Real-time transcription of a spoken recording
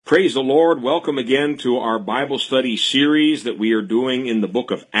Praise the Lord. Welcome again to our Bible study series that we are doing in the book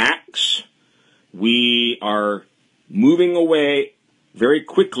of Acts. We are moving away very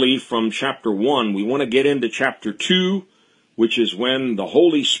quickly from chapter 1. We want to get into chapter 2, which is when the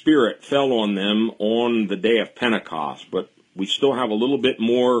Holy Spirit fell on them on the day of Pentecost. But we still have a little bit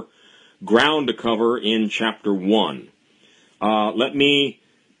more ground to cover in chapter 1. Let me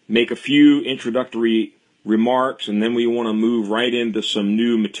make a few introductory remarks, and then we want to move right into some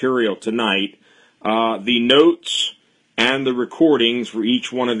new material tonight. The notes and the recordings for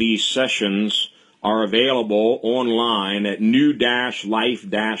each one of these sessions are available online at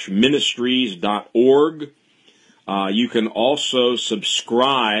new-life-ministries.org. You can also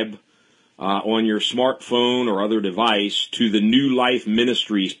subscribe on your smartphone or other device to the New Life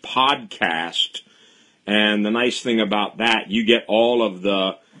Ministries podcast. And the nice thing about that, you get all of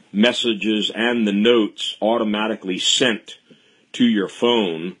the messages and the notes automatically sent to your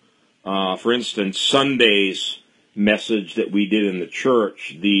phone. For instance, Sunday's message that we did in the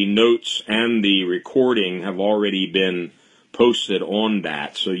church, the notes and the recording have already been posted on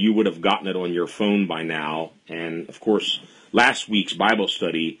that, so you would have gotten it on your phone by now. And, of course, last week's Bible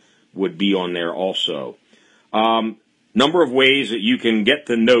study would be on there also. Number of ways that you can get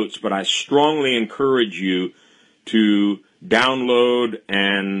the notes, but I strongly encourage you to download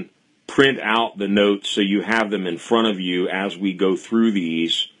and print out the notes so you have them in front of you as we go through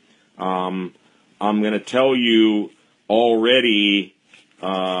these. I'm going to tell you already,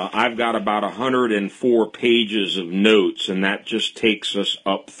 I've got about 104 pages of notes, and that just takes us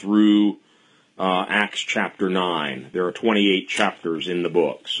up through Acts chapter 9. There are 28 chapters in the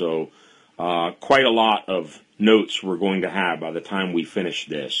book, so quite a lot of notes we're going to have by the time we finish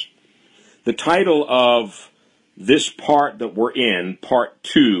this. The title of this part that we're in, part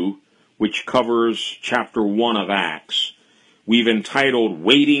 2, which covers chapter 1 of Acts, we've entitled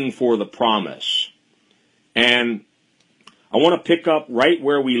Waiting for the Promise. And I want to pick up right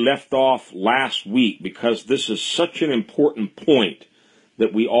where we left off last week, because this is such an important point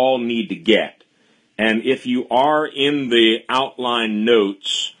that we all need to get. And if you are in the outline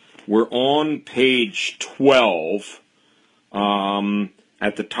notes, we're on page 12,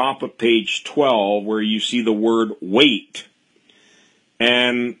 at the top of page 12, where you see the word wait.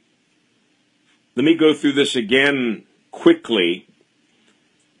 And let me go through this again quickly.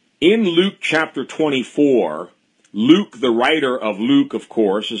 In Luke chapter 24, Luke, the writer of Luke, of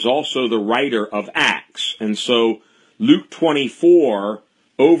course, is also the writer of Acts. And so Luke 24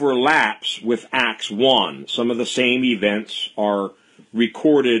 overlaps with Acts 1. Some of the same events are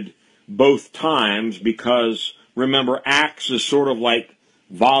recorded both times because, remember, Acts is sort of like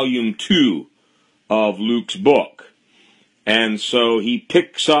volume 2 of Luke's book. And so he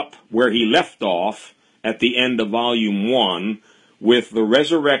picks up where he left off at the end of volume 1 with the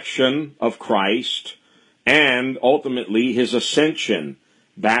resurrection of Christ and ultimately his ascension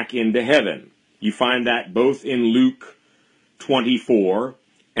back into heaven. You find that both in Luke 24,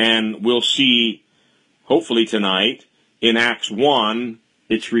 and we'll see, hopefully tonight, in Acts 1,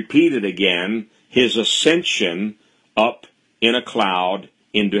 it's repeated again, his ascension up in a cloud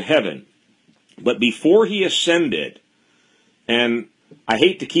into heaven. But before he ascended, and I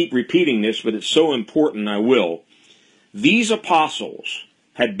hate to keep repeating this, but it's so important, I will, these apostles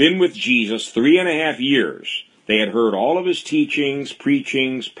had been with Jesus 3.5 years. They had heard all of his teachings,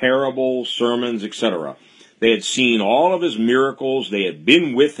 preachings, parables, sermons, etc. They had seen all of his miracles. They had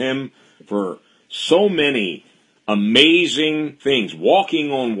been with him for so many amazing things,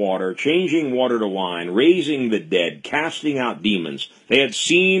 walking on water, changing water to wine, raising the dead, casting out demons. They had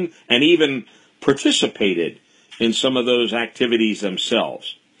seen and even participated in some of those activities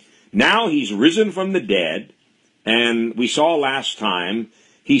themselves. Now he's risen from the dead, and we saw last time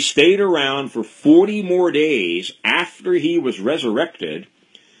he stayed around for 40 more days after he was resurrected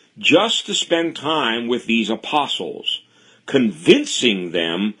just to spend time with these apostles, convincing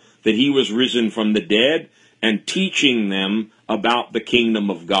them that he was risen from the dead and teaching them about the kingdom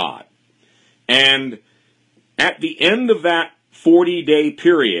of God. And at the end of that 40-day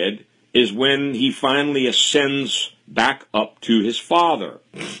period is when he finally ascends back up to his Father.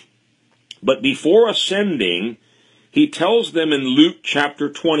 But before ascending, he tells them in Luke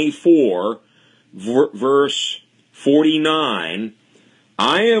chapter 24, verse 49,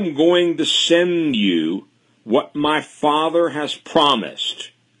 I am going to send you what my Father has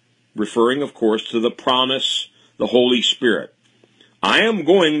promised, referring, of course, to the promise, the Holy Spirit. I am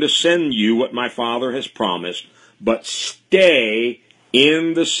going to send you what my Father has promised, but stay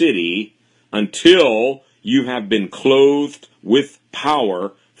in the city until you have been clothed with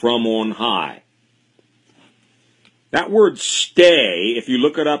power from on high. That word stay, if you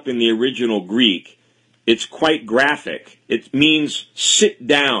look it up in the original Greek, it's quite graphic. It means sit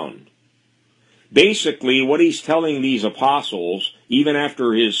down. Basically, what he's telling these apostles, even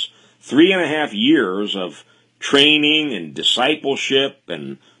after his 3.5 years of training and discipleship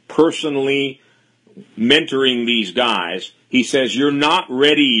and personally mentoring these guys, he says, you're not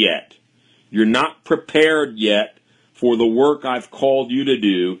ready yet. You're not prepared yet for the work I've called you to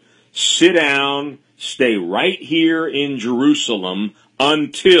do. Sit down, stay right here in Jerusalem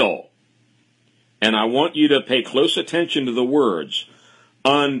until, and I want you to pay close attention to the words,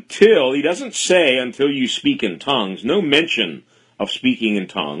 until, he doesn't say until you speak in tongues, no mention of speaking in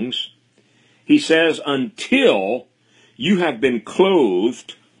tongues. He says until you have been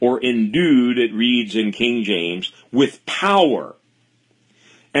clothed or endued, it reads in King James, with power.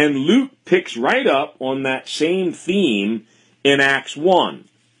 And Luke picks right up on that same theme in Acts 1.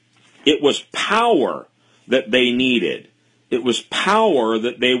 It was power that they needed. It was power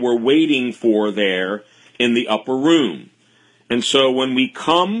that they were waiting for there in the upper room. And so when we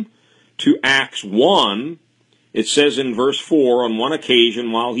come to Acts 1, it says in verse 4, on one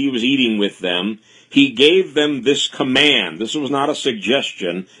occasion while he was eating with them, he gave them this command. This was not a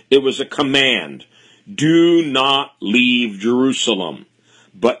suggestion, it was a command. Do not leave Jerusalem,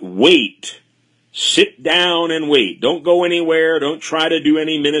 but wait. Sit down and wait. Don't go anywhere. Don't try to do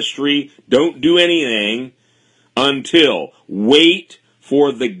any ministry. Don't do anything until. Wait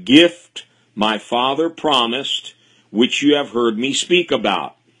for the gift my Father promised, which you have heard me speak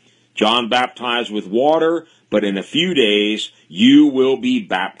about. John baptized with water, but in a few days you will be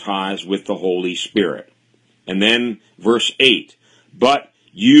baptized with the Holy Spirit. And then verse 8, but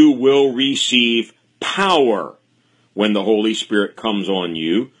you will receive power when the Holy Spirit comes on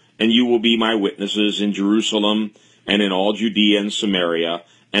you, and you will be my witnesses in Jerusalem and in all Judea and Samaria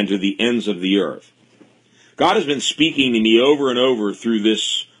and to the ends of the earth. God has been speaking to me over and over through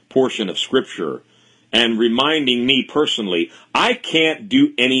this portion of Scripture and reminding me personally, I can't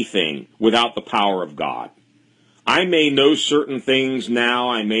do anything without the power of God. I may know certain things now,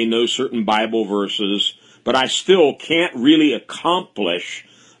 I may know certain Bible verses, but I still can't really accomplish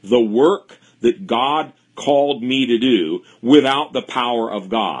the work that God called me to do without the power of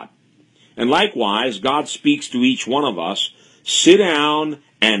God. And likewise, God speaks to each one of us, sit down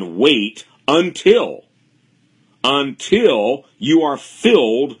and wait until you are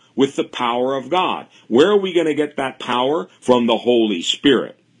filled with the power of God. Where are we going to get that power? From the Holy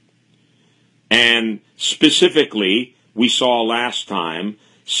Spirit. And specifically, we saw last time,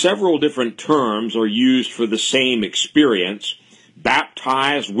 several different terms are used for the same experience.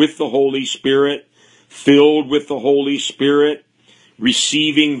 Baptized with the Holy Spirit, filled with the Holy Spirit,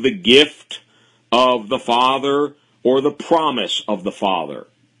 receiving the gift of the Father or the promise of the Father.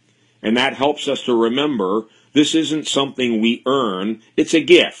 And that helps us to remember this isn't something we earn, it's a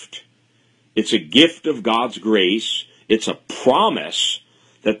gift. It's a gift of God's grace. It's a promise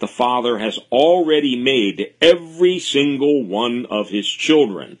that the Father has already made to every single one of His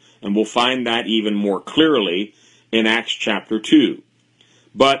children. And we'll find that even more clearly in Acts chapter 2.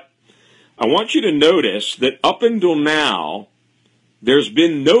 But I want you to notice that up until now, there's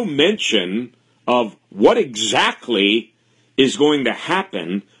been no mention of what exactly is going to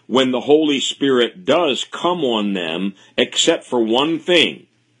happen when the Holy Spirit does come on them, except for one thing,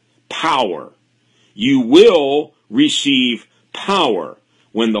 power. You will receive power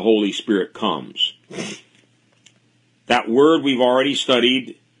when the Holy Spirit comes. That word we've already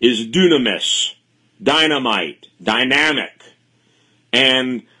studied is dunamis, dynamite, dynamic.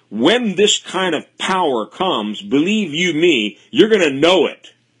 And when this kind of power comes, believe you me, you're going to know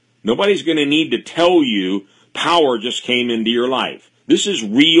it. Nobody's going to need to tell you power just came into your life. This is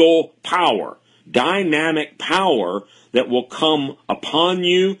real power, dynamic power that will come upon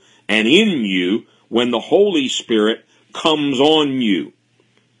you and in you when the Holy Spirit comes on you.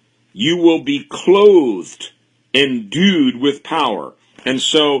 You will be clothed, endued with power. And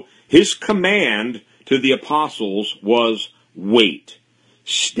so his command to the apostles was wait.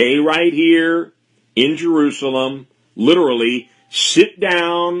 Stay right here in Jerusalem, literally sit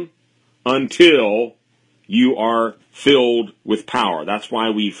down until you are filled with power. That's why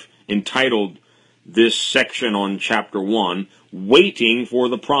we've entitled this section on chapter 1, Waiting for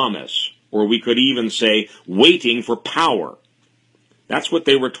the Promise. Or we could even say, Waiting for Power. That's what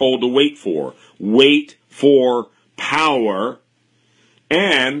they were told to wait for. Wait for power.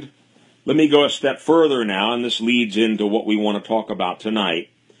 And let me go a step further now, and this leads into what we want to talk about tonight.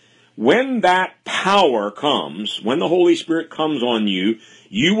 When that power comes, when the Holy Spirit comes on you,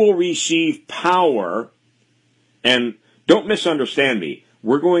 you will receive power. And don't misunderstand me.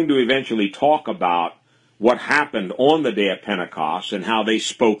 We're going to eventually talk about what happened on the day of Pentecost and how they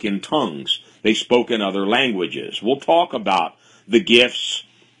spoke in tongues. They spoke in other languages. We'll talk about the gifts,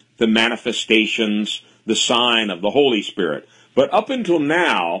 the manifestations, the sign of the Holy Spirit. But up until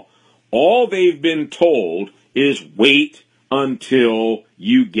now, all they've been told is wait until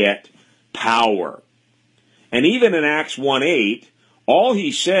you get power. And even in Acts 1:8, all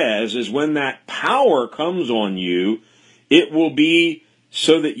he says is when that power comes on you, it will be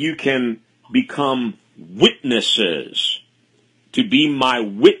so that you can become witnesses, to be my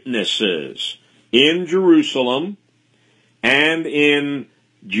witnesses in Jerusalem and in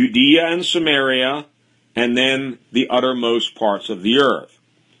Judea and Samaria and then the uttermost parts of the earth.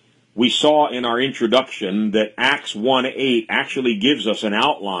 We saw in our introduction that Acts 1:8 actually gives us an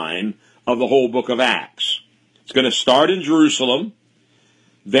outline of the whole book of Acts. It's going to start in Jerusalem,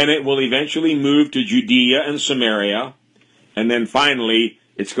 then it will eventually move to Judea and Samaria, and then finally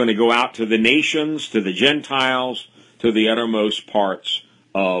it's going to go out to the nations, to the Gentiles, to the uttermost parts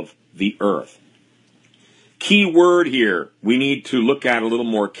of the earth. Key word here we need to look at a little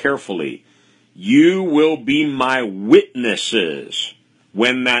more carefully. You will be my witnesses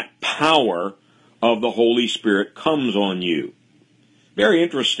when that power of the Holy Spirit comes on you. Very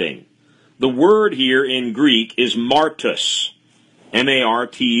interesting. The word here in Greek is martus,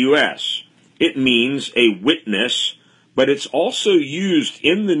 M-A-R-T-U-S. It means a witness, but it's also used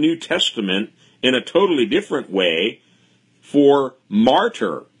in the New Testament in a totally different way for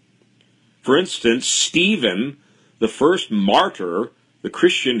martyr. For instance, Stephen, the first martyr, the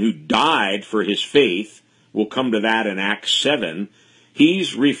Christian who died for his faith, we'll come to that in Acts 7,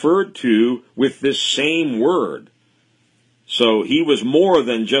 he's referred to with this same word. So he was more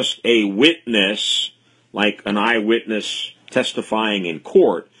than just a witness, like an eyewitness testifying in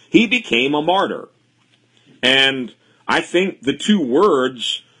court. He became a martyr. And I think the two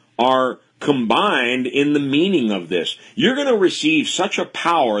words are combined in the meaning of this. You're going to receive such a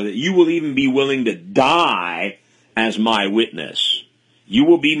power that you will even be willing to die as my witness. You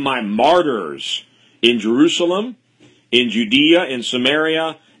will be my martyrs in Jerusalem, in Judea, in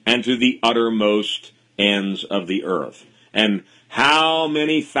Samaria, and to the uttermost ends of the earth. And how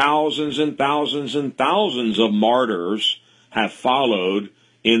many thousands and thousands and thousands of martyrs have followed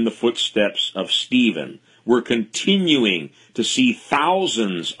in the footsteps of Stephen? We're continuing to see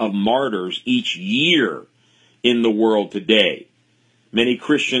thousands of martyrs each year in the world today. Many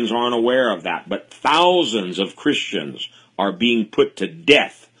Christians aren't aware of that, but thousands of Christians are being put to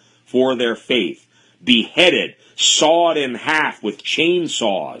death for their faith, beheaded, sawed in half with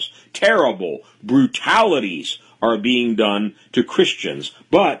chainsaws. Terrible brutalities are being done to Christians,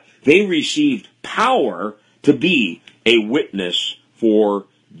 but they received power to be a witness for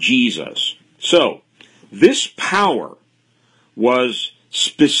Jesus. So, this power was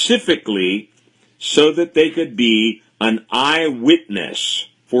specifically so that they could be an eyewitness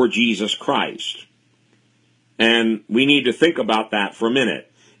for Jesus Christ. And we need to think about that for a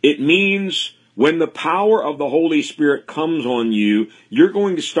minute. It means when the power of the Holy Spirit comes on you, you're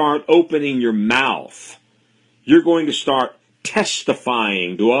going to start opening your mouth. You're going to start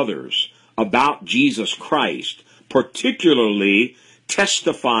testifying to others about Jesus Christ, particularly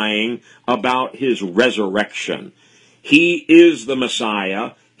testifying about his resurrection. He is the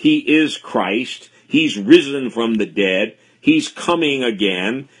Messiah. He is Christ. He's risen from the dead. He's coming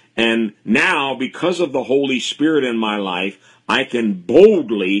again. And now, because of the Holy Spirit in my life, I can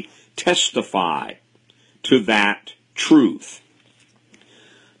boldly testify to that truth.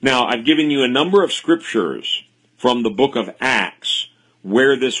 Now, I've given you a number of scriptures from the book of Acts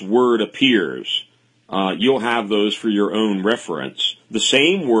where this word appears. You'll have those for your own reference. The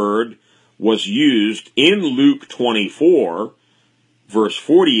same word was used in Luke 24, verse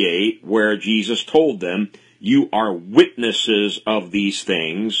 48, where Jesus told them, "You are witnesses of these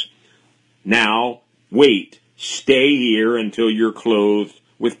things. Now, wait, stay here until you're clothed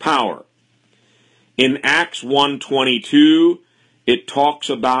with power." In Acts 1:22, it talks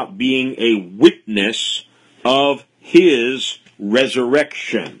about being a witness of his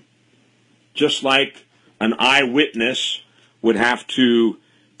resurrection. Just like an eyewitness would have to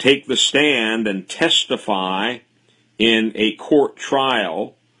take the stand and testify in a court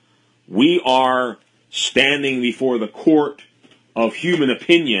trial, we are standing before the court of human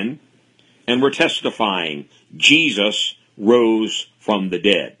opinion, and we're testifying Jesus rose from the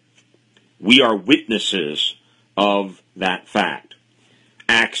dead. We are witnesses of that fact.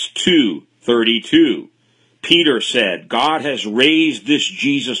 Acts 2:32, Peter said, "God has raised this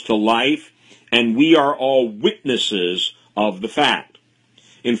Jesus to life, and we are all witnesses of the fact."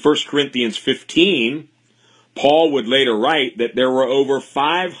 In 1 Corinthians 15, Paul would later write that there were over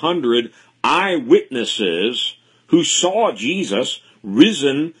 500 eyewitnesses who saw Jesus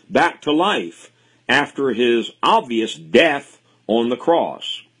risen back to life after his obvious death on the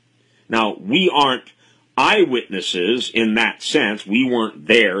cross. Now, we aren't eyewitnesses in that sense. We weren't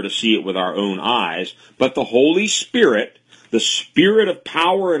there to see it with our own eyes, but the Holy Spirit, the Spirit of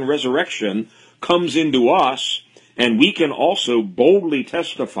power and resurrection, comes into us, and we can also boldly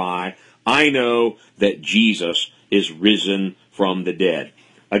testify, I know that Jesus is risen from the dead.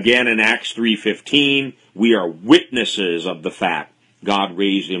 Again, in Acts 3:15, we are witnesses of the fact God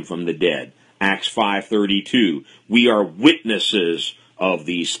raised him from the dead. Acts 5:32, we are witnesses of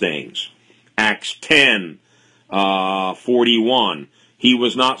these things. Acts 10:41, he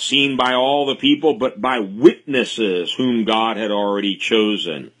was not seen by all the people, but by witnesses whom God had already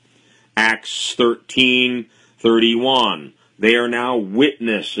chosen. Acts 13:31, they are now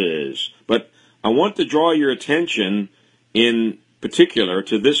witnesses. But I want to draw your attention in particular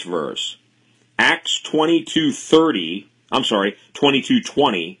to this verse. Acts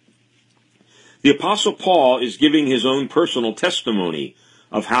 22:20, the Apostle Paul is giving his own personal testimony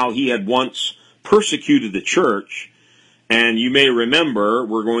of how he had once persecuted the church. And you may remember,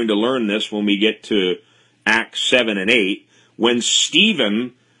 we're going to learn this when we get to Acts 7 and 8, when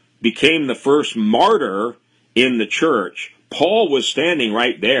Stephen became the first martyr in the church, Paul was standing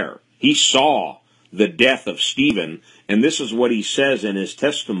right there. He saw the death of Stephen, and this is what he says in his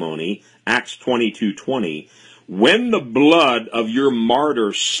testimony, Acts 22:20. When the blood of your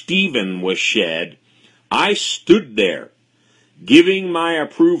martyr Stephen was shed, I stood there, giving my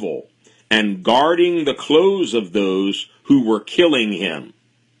approval and guarding the clothes of those who were killing him.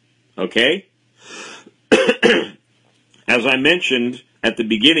 Okay? As I mentioned at the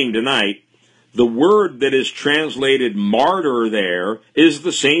beginning tonight, the word that is translated martyr there is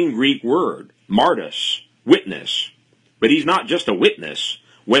the same Greek word, martys, witness. But he's not just a witness.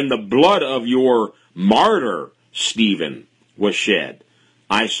 When the blood of your martyr Stephen was shed,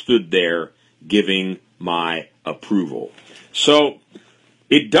 I stood there giving my approval. So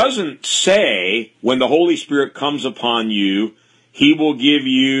it doesn't say when the Holy Spirit comes upon you, he will give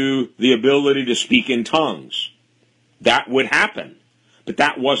you the ability to speak in tongues. That would happen. But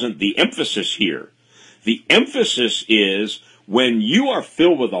that wasn't the emphasis here. The emphasis is when you are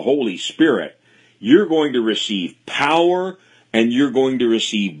filled with the Holy Spirit, you're going to receive power and you're going to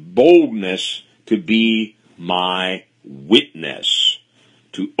receive boldness to be my witness.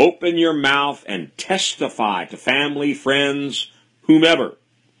 To open your mouth and testify to family, friends, whomever.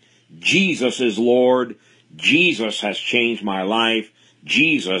 Jesus is Lord. Jesus has changed my life.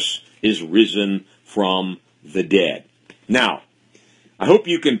 Jesus is risen from the dead. Now, I hope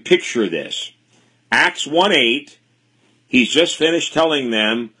you can picture this. Acts 1:8, he's just finished telling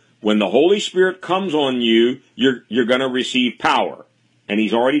them, when the Holy Spirit comes on you, you're going to receive power. And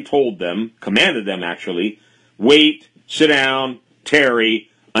he's already told them, commanded them actually, wait, sit down, tarry,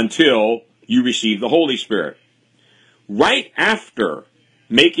 until you receive the Holy Spirit. Right after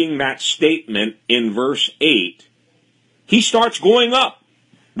making that statement in verse 8, he starts going up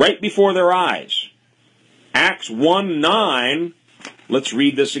right before their eyes. Acts 1:9, let's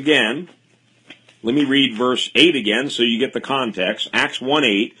read this again. Let me read verse 8 again so you get the context. Acts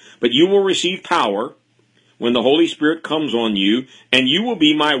 1:8, but you will receive power when the Holy Spirit comes on you, and you will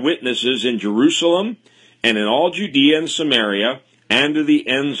be my witnesses in Jerusalem and in all Judea and Samaria and to the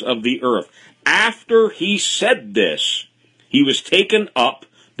ends of the earth. After he said this, he was taken up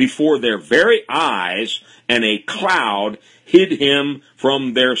before their very eyes, and a cloud hid him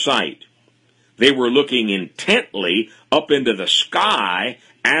from their sight. They were looking intently up into the sky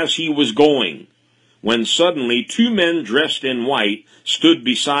as he was going, when suddenly 2 men dressed in white stood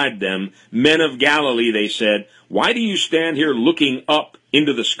beside them. Men of Galilee, they said, why do you stand here looking up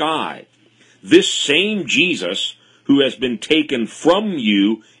into the sky? This same Jesus who has been taken from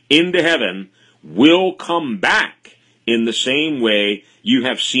you into heaven will come back in the same way you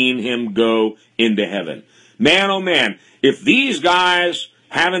have seen him go into heaven. Man, oh man, if these guys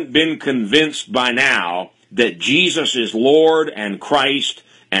haven't been convinced by now that Jesus is Lord and Christ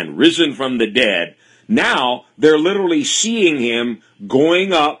and risen from the dead, now they're literally seeing him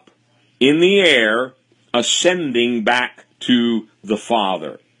going up in the air, ascending back to the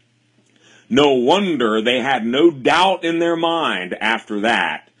Father. No wonder they had no doubt in their mind after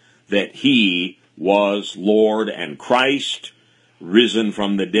that he was Lord and Christ, risen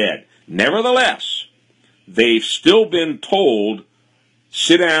from the dead. Nevertheless, they've still been told,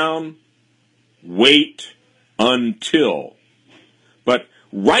 sit down, wait until. But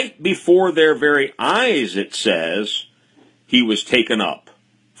right before their very eyes, it says, he was taken up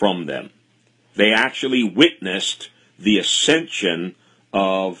from them. They actually witnessed the ascension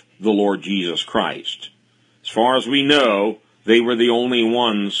of the Lord Jesus Christ. As far as we know, they were the only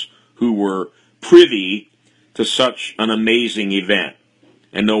ones who were privy to such an amazing event.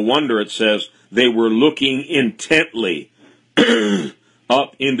 And no wonder it says they were looking intently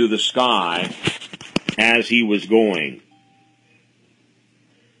up into the sky as he was going.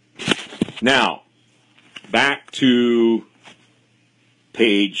 Now, back to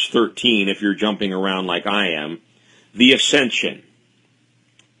page 13, if you're jumping around like I am, the ascension.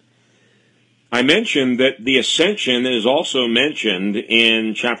 I mentioned that the ascension is also mentioned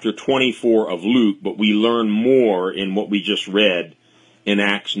in chapter 24 of Luke, but we learn more in what we just read in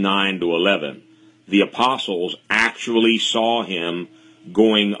Acts 9 to 11. The apostles actually saw him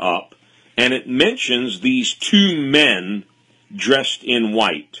going up, and it mentions these two men dressed in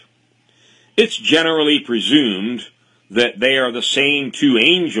white. It's generally presumed that they are the same two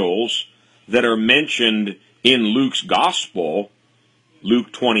angels that are mentioned in Luke's gospel,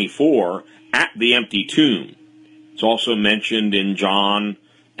 Luke 24, at the empty tomb. It's also mentioned in John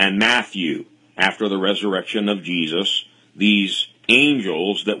and Matthew after the resurrection of Jesus, these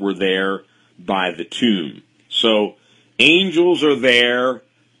angels that were there by the tomb. So angels are there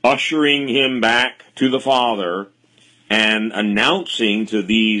ushering him back to the Father and announcing to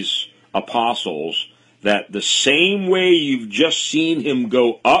these apostles that the same way you've just seen him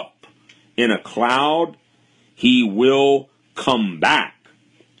go up in a cloud, he will come back.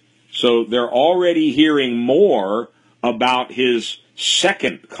 So they're already hearing more about his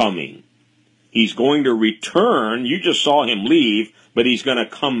second coming. He's going to return. You just saw him leave, but he's going to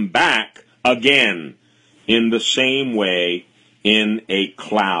come back again in the same way in a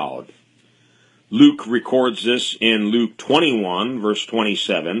cloud. Luke records this in Luke 21, verse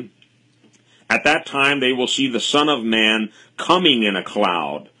 27. At that time they will see the Son of Man coming in a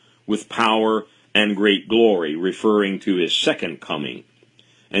cloud with power and great glory, referring to his second coming.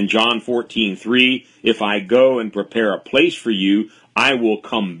 And John 14:3, if I go and prepare a place for you, I will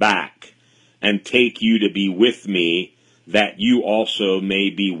come back and take you to be with me, that you also may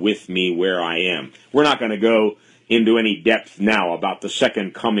be with me where I am. We're not going to go into any depth now about the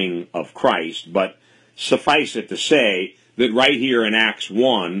second coming of Christ, but suffice it to say that right here in Acts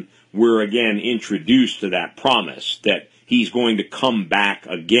 1, we're again introduced to that promise that he's going to come back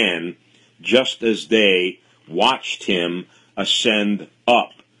again, just as they watched him ascend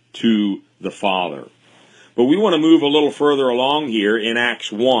up to the Father. But we want to move a little further along here in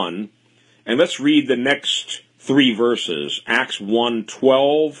Acts 1, and let's read the next three verses, Acts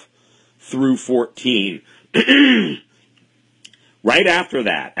 1:12 through 14. Right after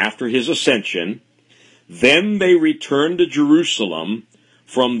that, after his ascension, then they returned to Jerusalem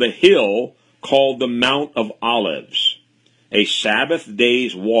from the hill called the Mount of Olives, a Sabbath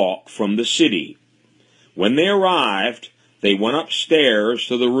day's walk from the city. When they arrived, they went upstairs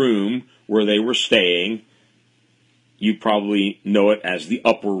to the room where they were staying. You probably know it as the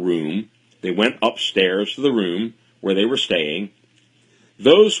upper room. They went upstairs to the room where they were staying.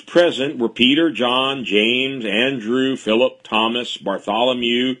 Those present were Peter, John, James, Andrew, Philip, Thomas,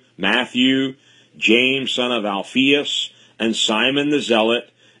 Bartholomew, Matthew, James, son of Alphaeus, and Simon the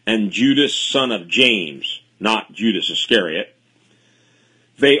Zealot, and Judas, son of James, not Judas Iscariot.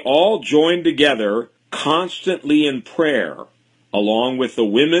 They all joined together constantly in prayer, along with the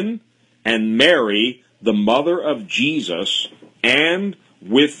women and Mary, the mother of Jesus, and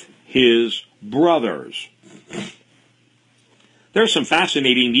with his brothers. There are some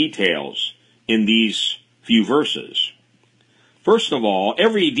fascinating details in these few verses. First of all,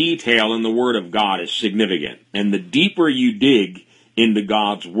 every detail in the Word of God is significant, and the deeper you dig into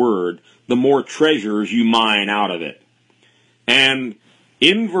God's Word, the more treasures you mine out of it. And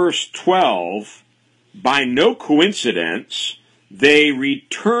in verse 12, by no coincidence, they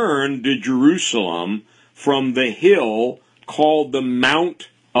returned to Jerusalem from the hill called the Mount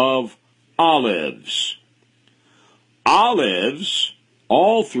of Olives. Olives,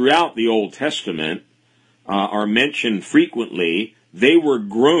 all throughout the Old Testament, are mentioned frequently. They were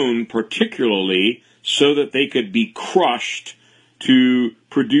grown particularly so that they could be crushed to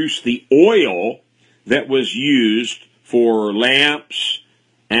produce the oil that was used for lamps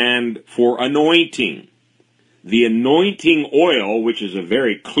and for anointing. The anointing oil, which is a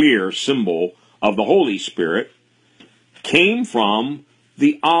very clear symbol of the Holy Spirit, came from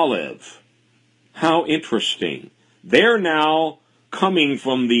the olive. How interesting. They're now coming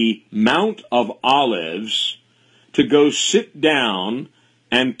from the Mount of Olives to go sit down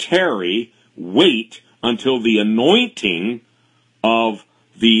and tarry, wait until the anointing of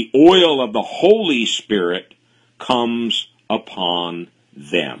the oil of the Holy Spirit comes upon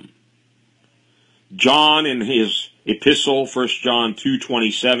them. John, in his epistle, 1 John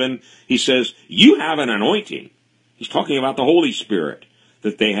 2:27, he says, you have an anointing. He's talking about the Holy Spirit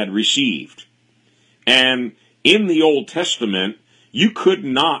that they had received. And in the Old Testament, you could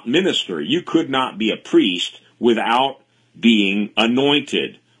not minister, you could not be a priest without being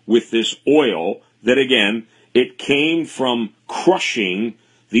anointed with this oil that, again, it came from crushing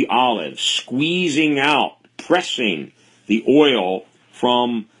the olives, squeezing out, pressing the oil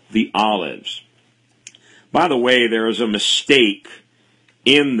from the olives. By the way, there is a mistake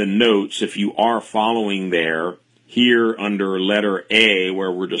in the notes, if you are following there, here under letter A,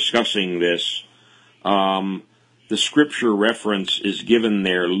 where we're discussing this. The scripture reference is given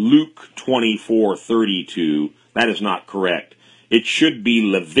there, Luke 24:32. That is not correct. It should be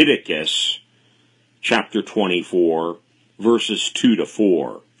Leviticus chapter 24, verses 2 to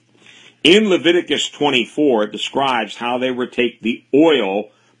 4. In Leviticus 24, it describes how they would take the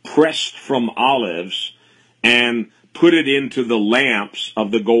oil pressed from olives and put it into the lamps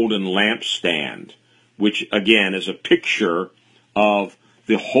of the golden lampstand, which again is a picture of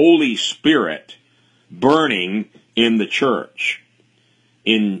the Holy Spirit burning in the church.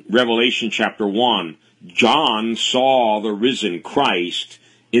 In Revelation chapter 1, John saw the risen Christ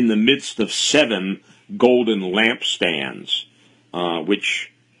in the midst of 7 golden lampstands,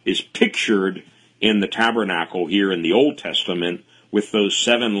 which is pictured in the tabernacle here in the Old Testament with those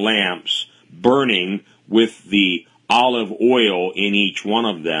 7 lamps burning with the olive oil in each one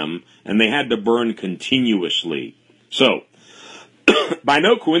of them, and they had to burn continuously. So, by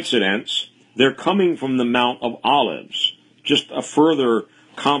no coincidence, they're coming from the Mount of Olives. Just a further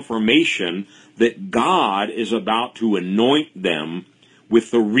confirmation that God is about to anoint them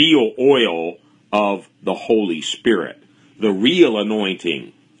with the real oil of the Holy Spirit, the real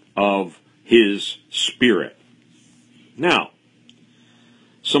anointing of His Spirit. Now,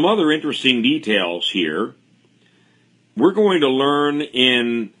 some other interesting details here. We're going to learn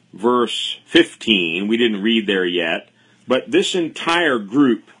in verse 15, we didn't read there yet, but this entire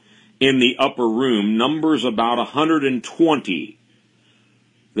group in the upper room numbers about 120.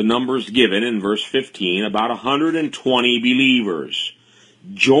 The numbers given in verse 15, about 120 believers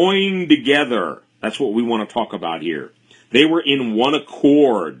joined together. That's what we want to talk about here. They were in one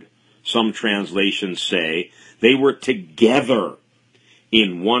accord, some translations say. They were together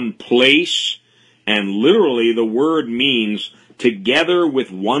in one place, and literally the word means together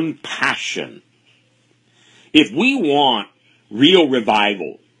with one passion. If we want real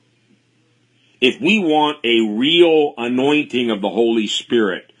revival, if we want a real anointing of the Holy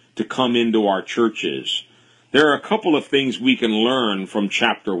Spirit to come into our churches, there are a couple of things we can learn from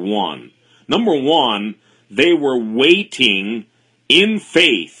chapter 1. Number 1, they were waiting in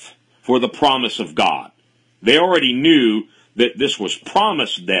faith for the promise of God. They already knew that this was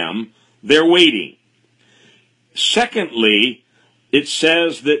promised them. They're waiting. Secondly, it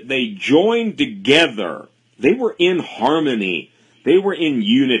says that they joined together. They were in harmony. They were in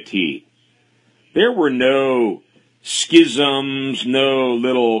unity. There were no schisms, no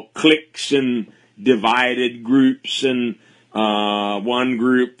little cliques and divided groups, and one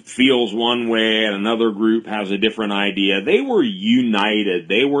group feels one way and another group has a different idea. They were united.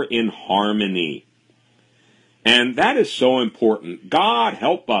 They were in harmony. And that is so important. God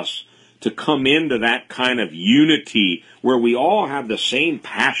help us to come into that kind of unity where we all have the same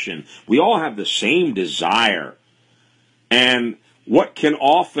passion. We all have the same desire. And what can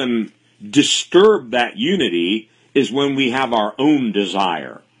often disturb that unity is when we have our own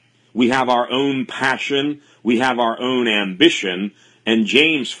desire. We have our own passion. We have our own ambition. And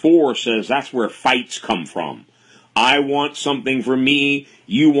James 4 says that's where fights come from. I want something for me.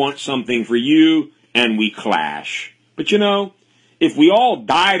 You want something for you. And we clash. But you know, if we all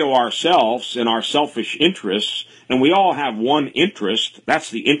die to ourselves and our selfish interests, and we all have one interest, that's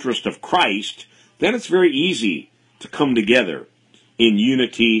the interest of Christ, then it's very easy to come together in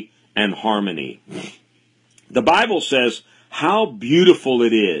unity and harmony. The Bible says how beautiful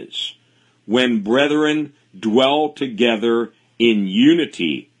it is when brethren dwell together in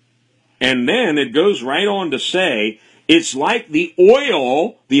unity. And then it goes right on to say, it's like the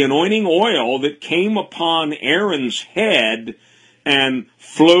oil, the anointing oil that came upon Aaron's head and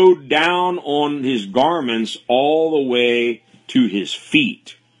flowed down on his garments all the way to his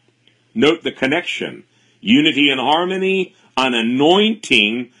feet. Note the connection. Unity and harmony, an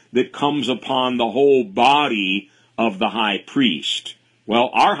anointing that comes upon the whole body of the high priest. Well,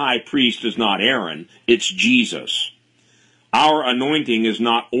 our high priest is not Aaron, it's Jesus. Our anointing is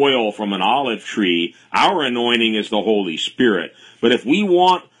not oil from an olive tree. Our anointing is the Holy Spirit. But if we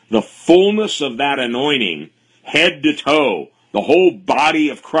want the fullness of that anointing, head to toe, the whole body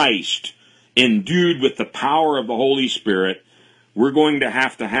of Christ, endued with the power of the Holy Spirit, we're going to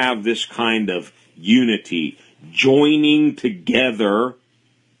have this kind of unity, joining together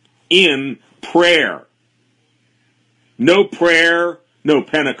in prayer. No prayer, no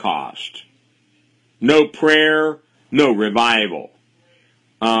Pentecost. No prayer, no revival.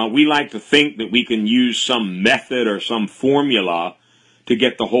 We like to think that we can use some method or some formula to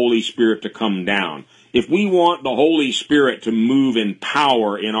get the Holy Spirit to come down. If we want the Holy Spirit to move in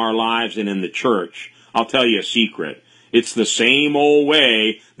power in our lives and in the church, I'll tell you a secret. It's the same old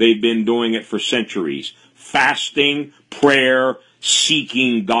way they've been doing it for centuries. Fasting, prayer,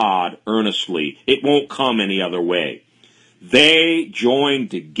 seeking God earnestly. It won't come any other way. They join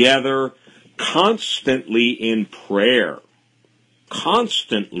together constantly in prayer.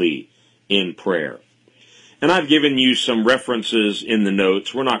 Constantly in prayer. And I've given you some references in the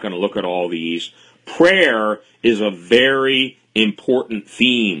notes. We're not going to look at all these. Prayer is a very important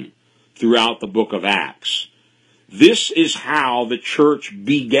theme throughout the book of Acts. This is how the church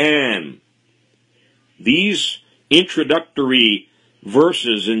began. These introductory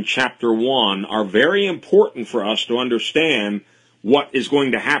verses in chapter 1 are very important for us to understand what is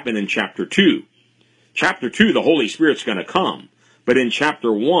going to happen in chapter 2. Chapter 2, the Holy Spirit's going to come. But in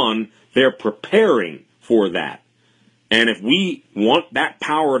chapter 1, they're preparing for that. And if we want that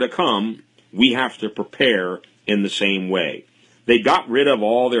power to come, we have to prepare in the same way. They got rid of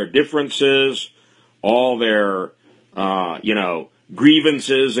all their differences, all their,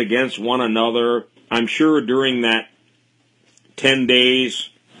 grievances against one another. I'm sure during that 10 days,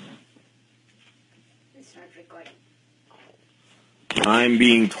 I'm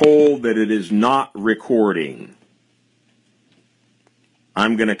being told that it is not recording.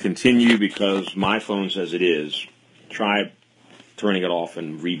 I'm going to continue because my phone says it is. Try turning it off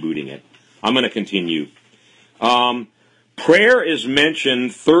and rebooting it. I'm going to continue. Prayer is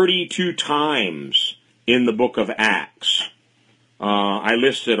mentioned 32 times in the book of Acts. I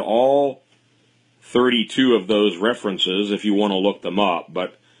listed all 32 of those references if you want to look them up,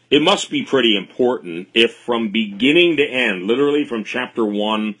 but it must be pretty important if from beginning to end, literally from chapter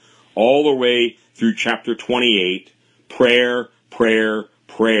 1 all the way through chapter 28, prayer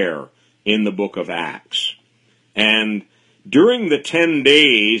in the book of Acts. And during the 10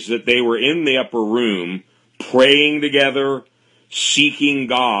 days that they were in the upper room, praying together, seeking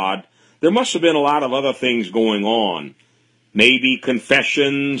God, there must have been a lot of other things going on. Maybe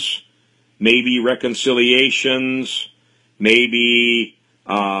confessions, maybe reconciliations, maybe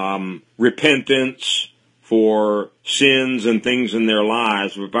repentance for sins and things in their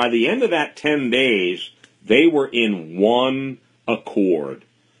lives. But by the end of that 10 days, they were in one accord.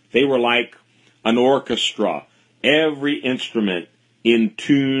 They were like an orchestra, every instrument in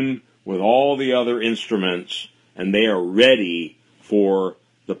tune with all the other instruments, and they are ready for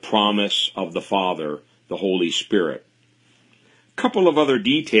the promise of the Father, the Holy Spirit. A couple of other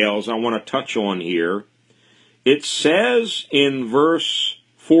details I want to touch on here. It says in verse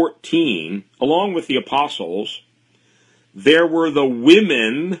 14, along with the apostles, there were the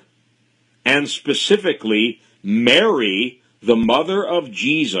women, and specifically Mary, the mother of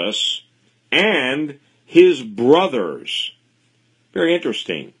Jesus, and his brothers. Very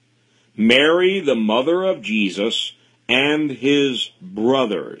interesting. Mary, the mother of Jesus, and his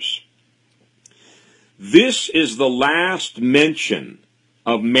brothers. This is the last mention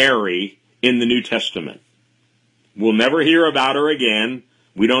of Mary in the New Testament. We'll never hear about her again.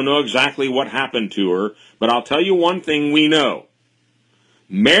 We don't know exactly what happened to her, but I'll tell you one thing we know.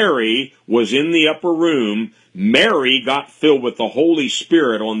 Mary was in the upper room. Mary got filled with the Holy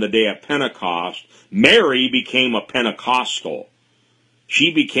Spirit on the day of Pentecost. Mary became a Pentecostal.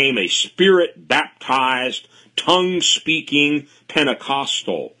 She became a Spirit-baptized, tongue-speaking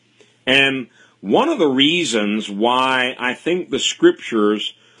Pentecostal. And one of the reasons why I think the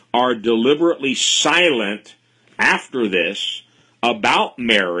Scriptures are deliberately silent after this about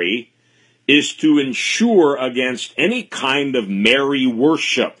Mary is to ensure against any kind of Mary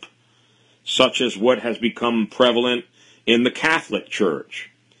worship, such as what has become prevalent in the Catholic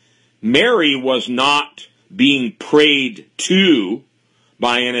Church. Mary was not being prayed to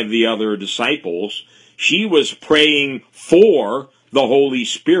by any of the other disciples. She was praying for the Holy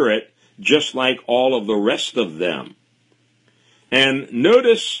Spirit, just like all of the rest of them. And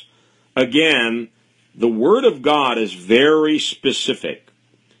notice, again, the Word of God is very specific.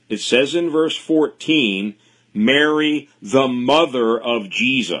 It says in verse 14, Mary, the mother of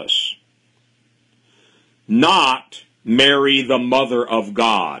Jesus. Not Mary, the mother of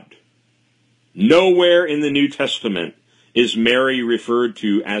God. Nowhere in the New Testament is Mary referred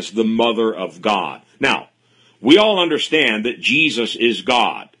to as the mother of God. Now, we all understand that Jesus is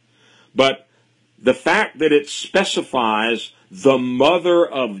God. But the fact that it specifies the mother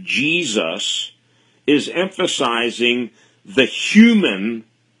of Jesus is emphasizing the human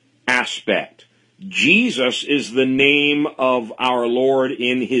aspect. Jesus is the name of our Lord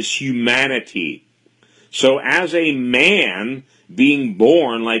in his humanity. So as a man being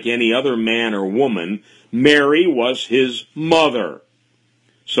born like any other man or woman, Mary was his mother.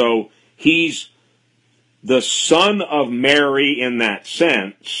 So he's the son of Mary in that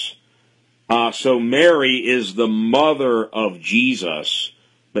sense. So Mary is the mother of Jesus,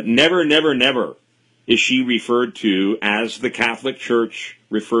 but never, never, never is she referred to, as the Catholic Church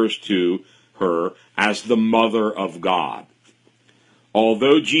refers to her, as the mother of God.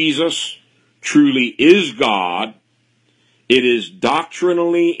 Although Jesus truly is God, it is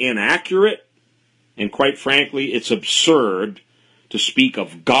doctrinally inaccurate, and quite frankly, it's absurd to speak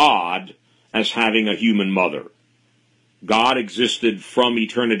of God as having a human mother. God existed from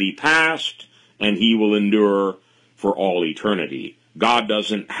eternity past, and he will endure for all eternity. God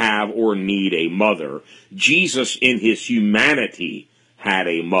doesn't have or need a mother. Jesus in his humanity had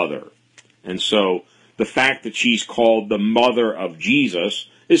a mother. And so the fact that she's called the mother of Jesus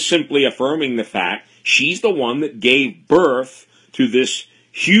is simply affirming the fact she's the one that gave birth to this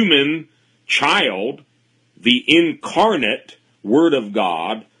human child, the incarnate Word of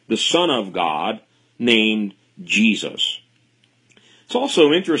God, the Son of God, named Jesus. It's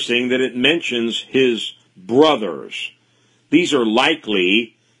also interesting that it mentions his brothers. These are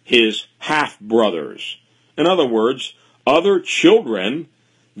likely his half-brothers. In other words, other children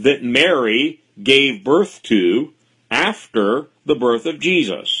that Mary gave birth to after the birth of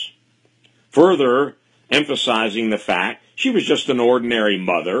Jesus. Further emphasizing the fact she was just an ordinary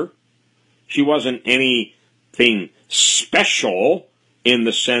mother. She wasn't anything special in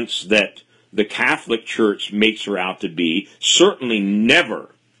the sense that the Catholic Church makes her out to be. Certainly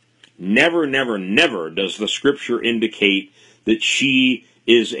never does the Scripture indicate that she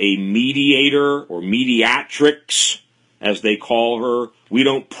is a mediator or mediatrix, as they call her. We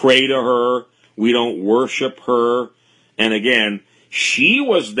don't pray to her. We don't worship her. And again, she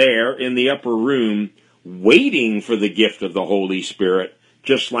was there in the upper room waiting for the gift of the Holy Spirit,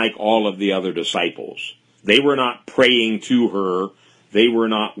 just like all of the other disciples. They were not praying to her. They were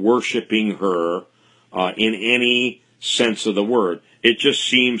not worshiping her in any sense of the word. It just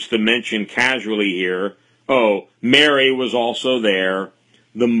seems to mention casually here, Mary was also there,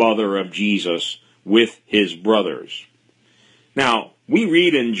 the mother of Jesus, with his brothers. Now, we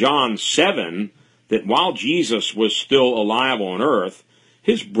read in John 7 that while Jesus was still alive on earth,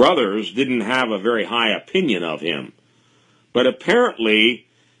 his brothers didn't have a very high opinion of him. But apparently,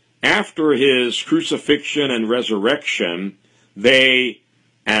 after his crucifixion and resurrection, they,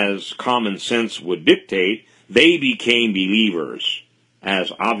 as common sense would dictate, they became believers,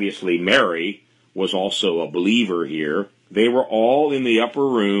 as obviously Mary was also a believer here. They were all in the upper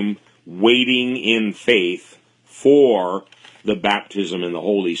room waiting in faith for the baptism in the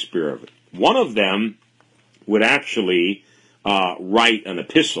Holy Spirit. One of them would actually write an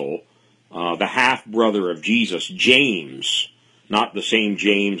epistle, the half-brother of Jesus, James, not the same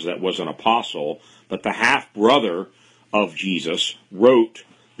James that was an apostle, but the half-brother of Jesus wrote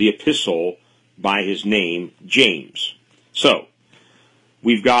the epistle by his name, James. So,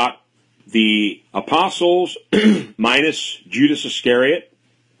 we've got the apostles minus Judas Iscariot.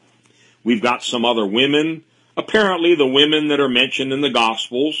 We've got some other women, apparently the women that are mentioned in the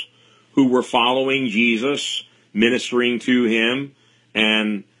Gospels, who were following Jesus, ministering to him,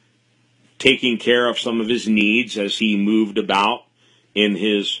 and taking care of some of his needs as he moved about in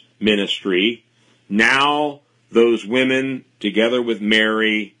his ministry. Now, those women, together with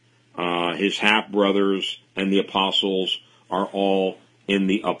Mary, his half-brothers, and the apostles, are all in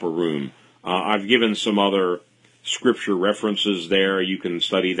the upper room. I've given some other scripture references there. You can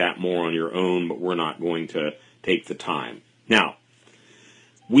study that more on your own, but we're not going to take the time. Now,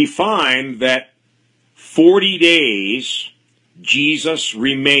 we find that 40 days Jesus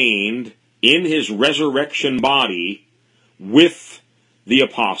remained in his resurrection body with the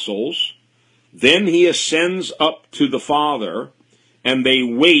apostles. Then he ascends up to the Father, and they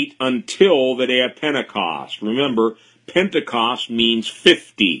wait until the day of Pentecost. Remember, Pentecost means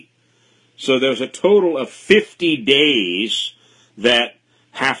 50. So there's a total of 50 days that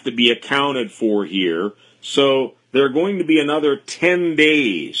have to be accounted for here. So there are going to be another 10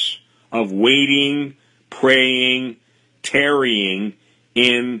 days of waiting, praying, tarrying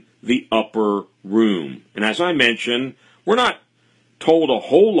in the upper room. And as I mentioned, we're not told a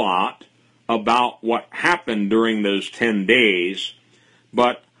whole lot about what happened during those 10 days,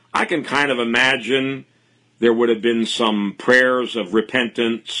 but I can kind of imagine there would have been some prayers of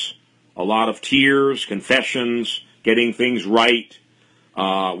repentance, a lot of tears, confessions, getting things right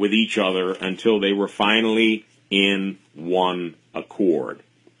with each other until they were finally in one accord.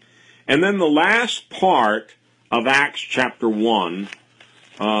 And then the last part of Acts chapter 1,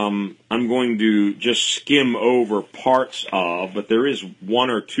 I'm going to just skim over parts of, but there is one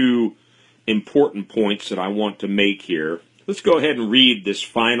or two important points that I want to make here. Let's go ahead and read this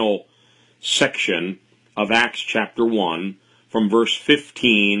final section of Acts chapter 1 from verse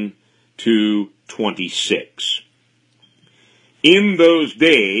 15 to 26. In those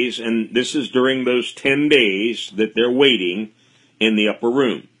days, and this is during those 10 days that they're waiting in the upper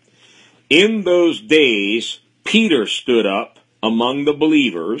room. In those days, Peter stood up among the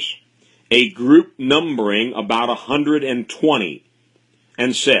believers, a group numbering about 120,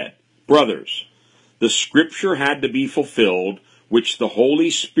 and said, Brothers, the scripture had to be fulfilled, which the Holy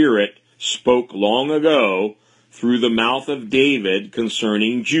Spirit spoke long ago through the mouth of David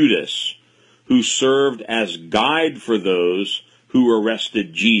concerning Judas, who served as guide for those who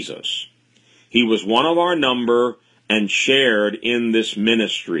arrested Jesus. He was one of our number and shared in this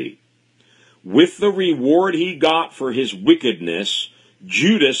ministry. With the reward he got for his wickedness,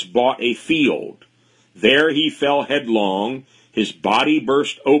 Judas bought a field. There he fell headlong, his body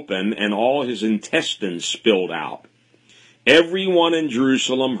burst open, and all his intestines spilled out. Everyone in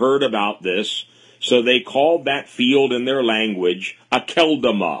Jerusalem heard about this, so they called that field in their language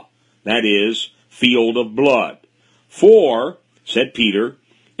Akeldama, that is, field of blood. For, said Peter,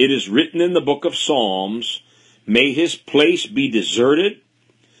 it is written in the book of Psalms, May his place be deserted,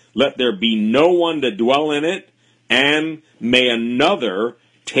 let there be no one to dwell in it, and may another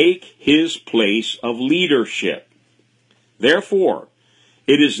take his place of leadership. Therefore,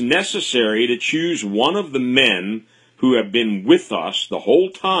 it is necessary to choose one of the men who have been with us the whole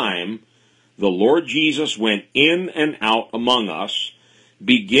time the Lord Jesus went in and out among us,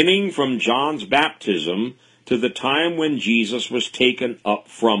 beginning from John's baptism to the time when Jesus was taken up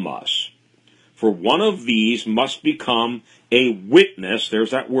from us. For one of these must become a witness,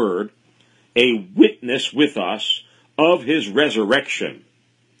 there's that word, a witness with us of his resurrection.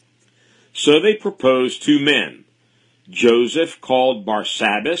 So they proposed 2 men, Joseph called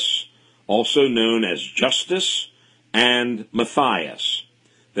Barsabbas, also known as Justus, and Matthias.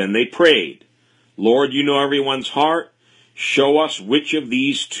 Then they prayed, Lord, you know everyone's heart. Show us which of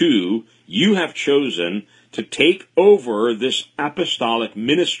these 2 you have chosen to take over this apostolic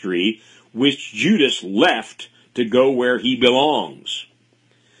ministry which Judas left to go where he belongs.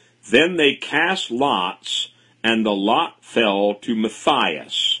 Then they cast lots, and the lot fell to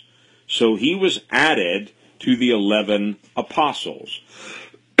Matthias. So he was added to the 11 apostles.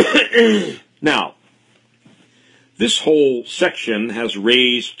 Now, this whole section has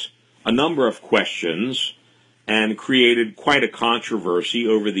raised a number of questions and created quite a controversy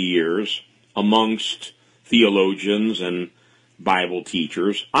over the years amongst theologians and Bible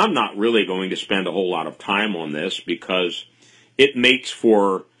teachers. I'm not really going to spend a whole lot of time on this because it makes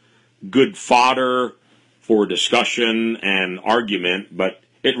for good fodder for discussion and argument, but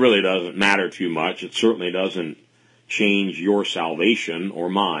it really doesn't matter too much. It certainly doesn't change your salvation or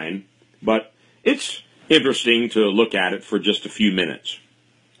mine, but it's interesting to look at it for just a few minutes.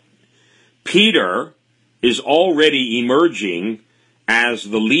 Peter is already emerging as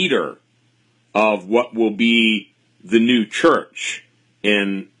the leader of what will be the new church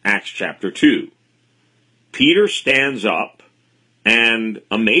in Acts chapter 2. Peter stands up, and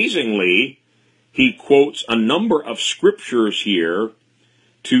amazingly, he quotes a number of scriptures here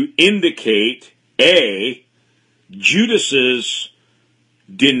to indicate, A, Judas's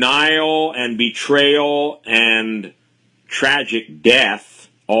denial and betrayal and tragic death,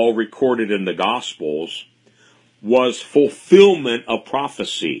 all recorded in the Gospels, was fulfillment of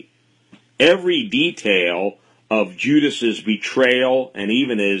prophecy. Every detail of Judas's betrayal and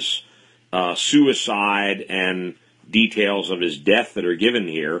even his suicide and details of his death that are given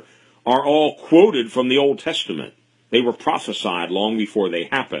here are all quoted from the Old Testament. They were prophesied long before they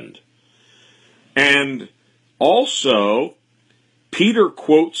happened. And also, Peter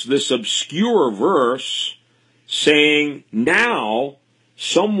quotes this obscure verse saying, now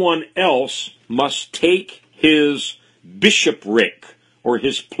someone else must take his bishopric or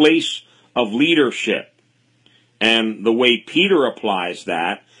his place of leadership. And the way Peter applies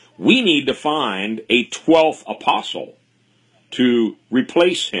that, we need to find a 12th apostle to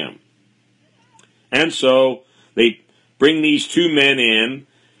replace him. And so they bring these 2 men in,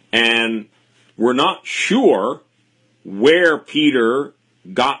 and we're not sure where Peter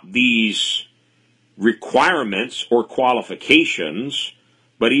got these requirements or qualifications,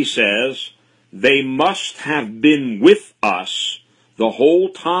 but he says, they must have been with us the whole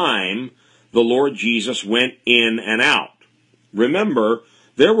time the Lord Jesus went in and out. Remember,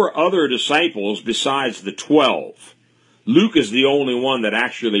 there were other disciples besides the 12. Luke is the only one that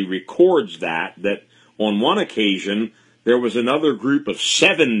actually records that on one occasion there was another group of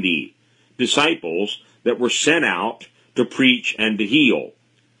 70 disciples that were sent out to preach and to heal.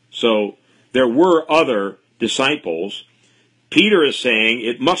 So there were other disciples. Peter is saying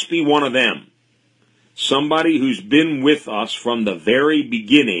it must be one of them. Somebody who's been with us from the very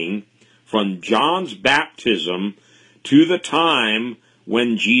beginning, from John's baptism to the time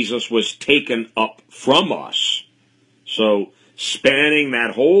when Jesus was taken up from us. So spanning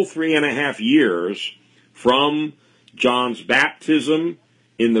that whole 3.5 years from John's baptism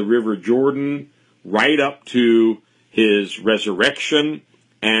in the River Jordan right up to his resurrection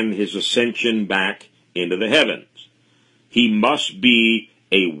and his ascension back into the heavens. He must be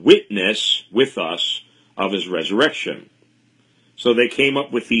a witness with us of his resurrection. So they came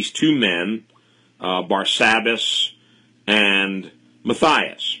up with these two men, Barsabbas and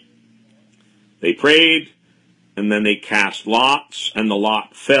Matthias. They prayed, and then they cast lots, and the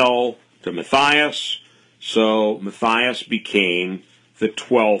lot fell to Matthias, so Matthias became the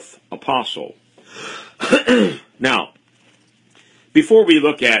 12th apostle. Now, before we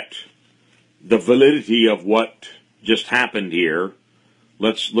look at the validity of what just happened here,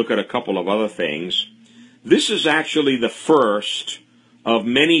 let's look at a couple of other things. This is actually the first of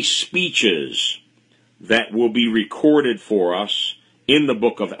many speeches that will be recorded for us in the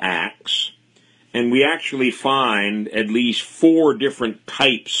book of Acts, and we actually find at least 4 different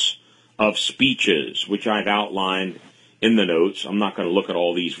types of speeches, which I've outlined in the notes. I'm not going to look at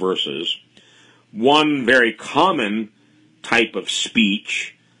all these verses. One very common type of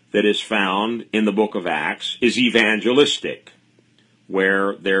speech that is found in the book of Acts is evangelistic,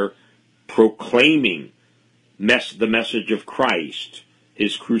 where they're proclaiming the message of Christ,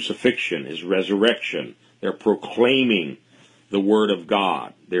 his crucifixion, his resurrection. They're proclaiming the word of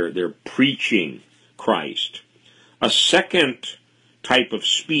God. They're preaching Christ. A second type of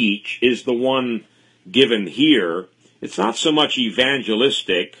speech is the one given here. It's not so much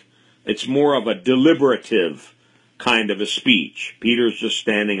evangelistic, it's more of a deliberative kind of a speech. Peter's just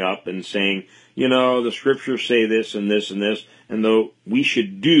standing up and saying, you know, the scriptures say this and this and this, and though we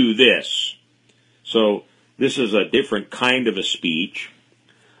should do this. So this is a different kind of a speech.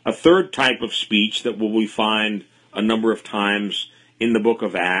 A third type of speech that we find a number of times in the book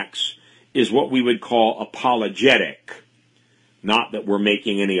of Acts is what we would call apologetic. Not that we're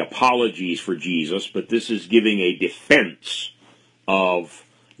making any apologies for Jesus, but this is giving a defense of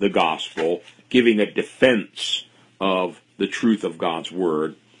the gospel, giving a defense of the truth of God's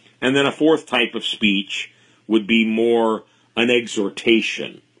word. And then a fourth type of speech would be more an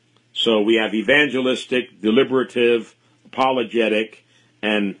exhortation. So we have evangelistic, deliberative, apologetic,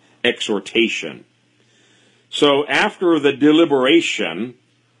 and exhortation. So after the deliberation,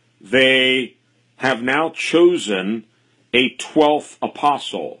 they have now chosen a 12th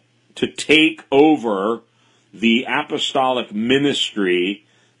apostle to take over the apostolic ministry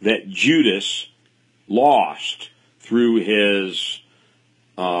that Judas lost through his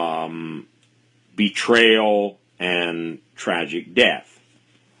betrayal and tragic death.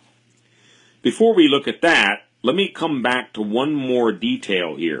 Before we look at that, let me come back to one more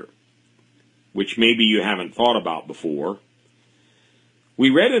detail here, which maybe you haven't thought about before. We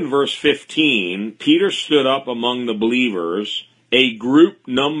read in verse 15, Peter stood up among the believers, a group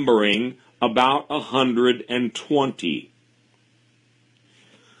numbering about 120.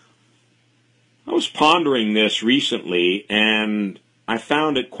 I was pondering this recently, and I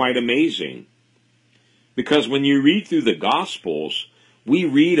found it quite amazing. Because when you read through the Gospels, we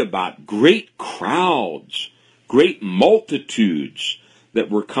read about great crowds, great multitudes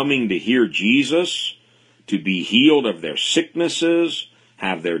that were coming to hear Jesus, to be healed of their sicknesses,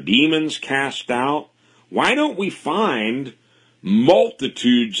 have their demons cast out. Why don't we find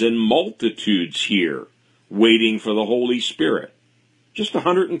multitudes and multitudes here waiting for the Holy Spirit? Just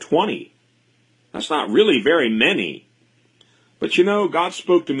 120. That's not really very many. But you know, God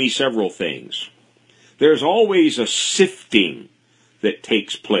spoke to me several things. There's always a sifting that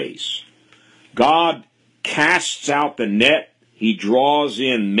takes place. God casts out the net. He draws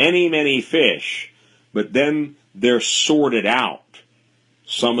in many, many fish, but then they're sorted out.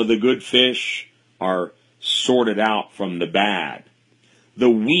 Some of the good fish are sorted out from the bad. The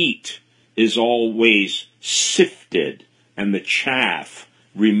wheat is always sifted and the chaff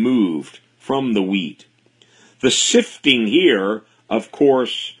removed from the wheat. The sifting here, of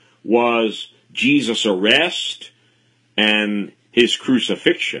course, was Jesus' arrest and his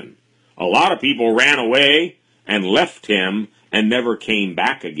crucifixion. A lot of people ran away and left him and never came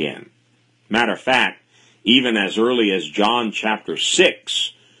back again. Matter of fact, even as early as John chapter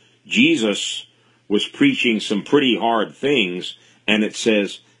 6, Jesus was preaching some pretty hard things, and it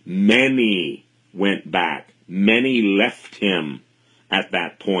says many went back. Many left him at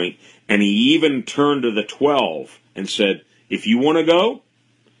that point, and he even turned to the 12 and said, if you want to go,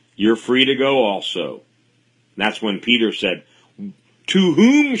 you're free to go also. That's when Peter said, to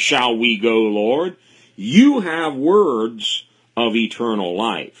whom shall we go, Lord? You have words of eternal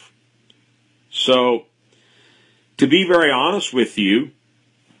life. So, to be very honest with you,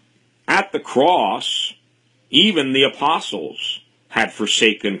 at the cross, even the apostles had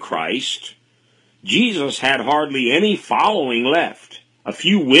forsaken Christ. Jesus had hardly any following left. A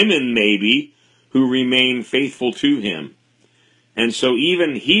few women, maybe, who remained faithful to him. And so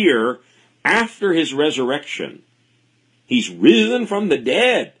even here, after his resurrection, he's risen from the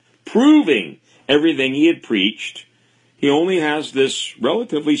dead, proving everything he had preached. He only has this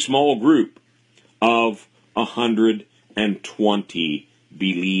relatively small group of 120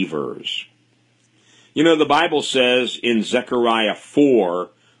 believers. You know, the Bible says in Zechariah 4,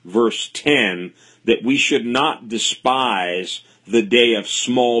 verse 10, that we should not despise the day of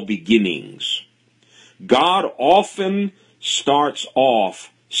small beginnings. God often starts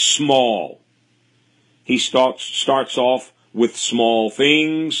off small. He starts off with small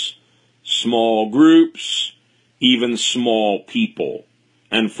things, small groups, even small people.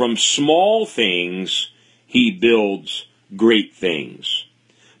 And from small things, he builds great things.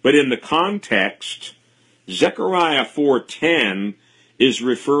 But in the context, Zechariah 4:10 is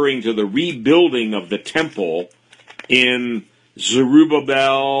referring to the rebuilding of the temple in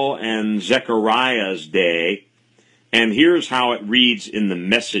Zerubbabel and Zechariah's day. And here's how it reads in the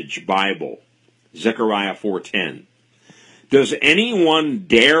Message Bible, Zechariah 4:10. Does anyone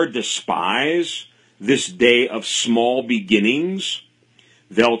dare despise this day of small beginnings?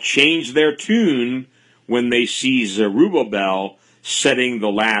 They'll change their tune when they see Zerubbabel setting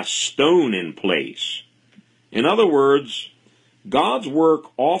the last stone in place. In other words, God's work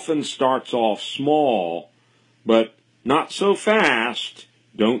often starts off small, but not so fast.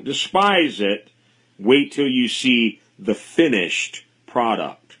 Don't despise it. Wait till you see the finished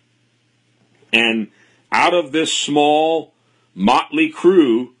product. And out of this small, motley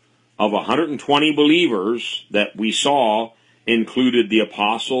crew of 120 believers that we saw included the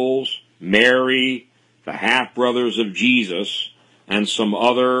apostles, Mary, the half-brothers of Jesus, and some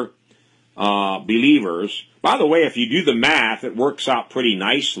other believers. By the way, if you do the math, it works out pretty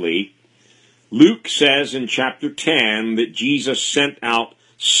nicely. Luke says in chapter 10 that Jesus sent out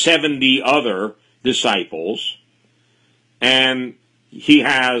 70 other disciples, and he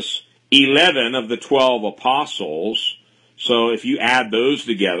has 11 of the 12 apostles. So if you add those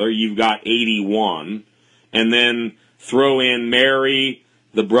together, you've got 81. And then throw in Mary,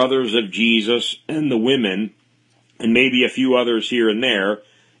 the brothers of Jesus, and the women, and maybe a few others here and there.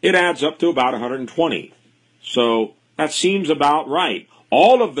 It adds up to about 120. So that seems about right.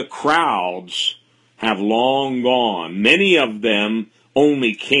 All of the crowds have long gone. Many of them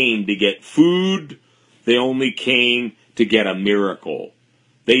only came to get food. They only came to get a miracle.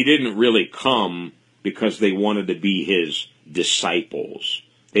 They didn't really come because they wanted to be his disciples.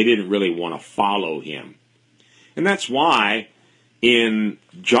 They didn't really want to follow him. And that's why in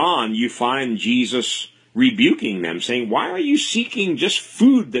John you find Jesus rebuking them, saying, why are you seeking just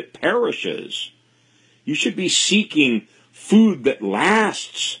food that perishes? You should be seeking food that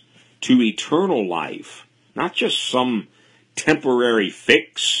lasts to eternal life, not just some temporary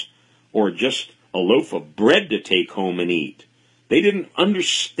fix or just a loaf of bread to take home and eat. They didn't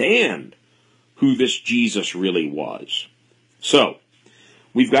understand who this Jesus really was. So,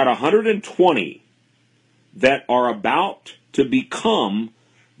 we've got 120 that are about to become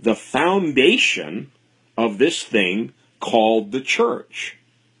the foundation of this thing called the church.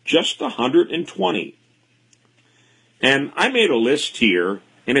 Just 120. And I made a list here,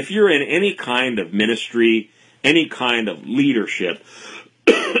 and if you're in any kind of ministry, any kind of leadership,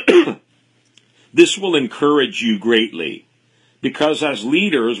 this will encourage you greatly. Because as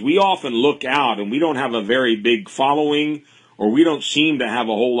leaders, we often look out and we don't have a very big following, or we don't seem to have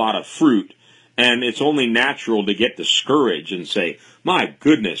a whole lot of fruit. And it's only natural to get discouraged and say, my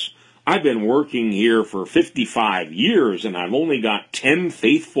goodness, I've been working here for 55 years and I've only got 10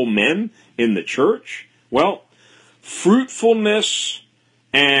 faithful men in the church. Well, fruitfulness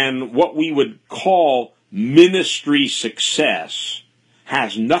and what we would call ministry success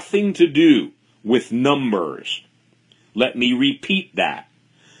has nothing to do with numbers. Let me repeat that.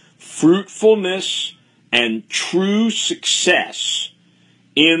 Fruitfulness and true success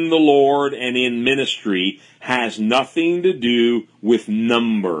in the Lord and in ministry has nothing to do with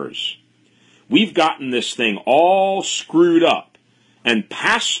numbers. We've gotten this thing all screwed up, and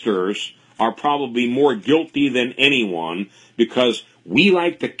pastors are probably more guilty than anyone because we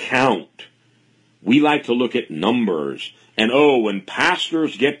like to count. We like to look at numbers. And when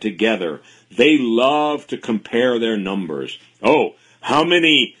pastors get together, they love to compare their numbers. Oh, how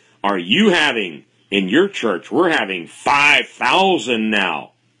many are you having in your church? We're having 5,000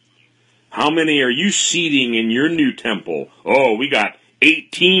 now. How many are you seating in your new temple? Oh, we got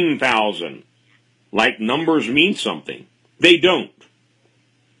 18,000. Like numbers mean something. They don't.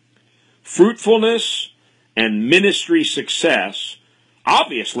 Fruitfulness and ministry success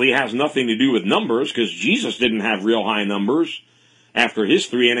obviously has nothing to do with numbers, because Jesus didn't have real high numbers after his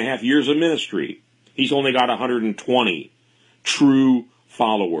 3.5 years of ministry. He's only got 120 true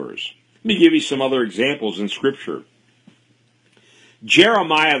followers. Let me give you some other examples in Scripture.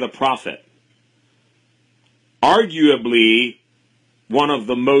 Jeremiah the prophet, arguably one of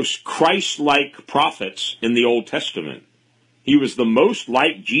the most Christ-like prophets in the Old Testament. He was the most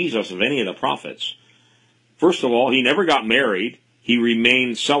like Jesus of any of the prophets. First of all, he never got married. He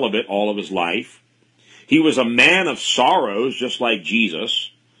remained celibate all of his life. He was a man of sorrows, just like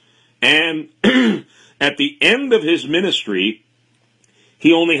Jesus. And at the end of his ministry,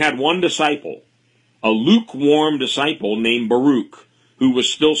 he only had one disciple, a lukewarm disciple named Baruch, who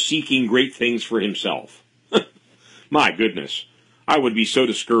was still seeking great things for himself. My goodness, I would be so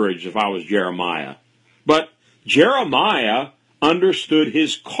discouraged if I was Jeremiah. But Jeremiah understood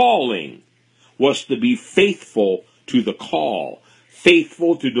his calling was to be faithful to the call,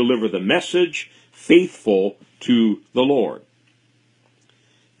 faithful to deliver the message, faithful to the Lord.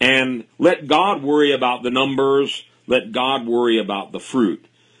 And let God worry about the numbers, let God worry about the fruit.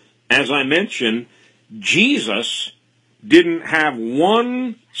 As I mentioned, Jesus didn't have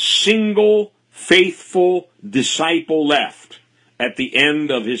one single faithful disciple left at the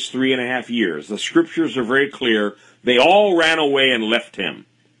end of his 3.5 years. The Scriptures are very clear. They all ran away and left him.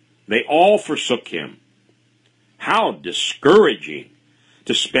 They all forsook him. How discouraging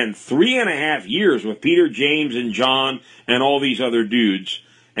to spend 3.5 years with Peter, James, and John and all these other dudes,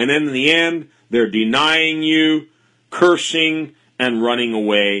 and then in the end, they're denying you, cursing, and running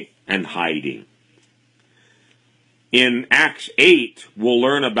away and hiding. In Acts 8, we'll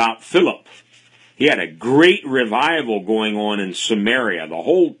learn about Philip. He had a great revival going on in Samaria. The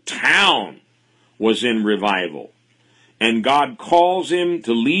whole town was in revival. And God calls him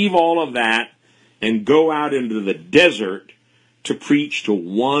to leave all of that and go out into the desert to preach to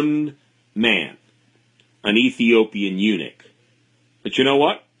one man, an Ethiopian eunuch. But you know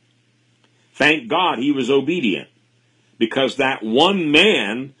what? Thank God he was obedient, because that one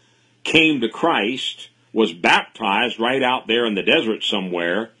man came to Christ, was baptized right out there in the desert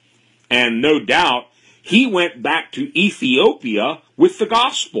somewhere, and no doubt he went back to Ethiopia with the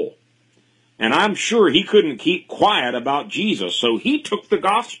gospel. And I'm sure he couldn't keep quiet about Jesus, so he took the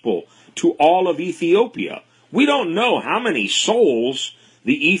gospel to all of Ethiopia. We don't know how many souls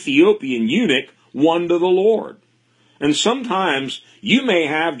the Ethiopian eunuch won to the Lord. And sometimes you may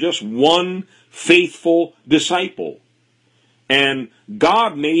have just one faithful disciple, and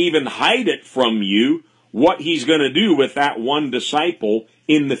God may even hide it from you what he's going to do with that one disciple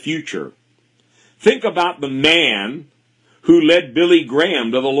in the future. Think about the man who led Billy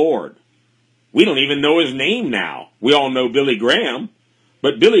Graham to the Lord. We don't even know his name now. We all know Billy Graham,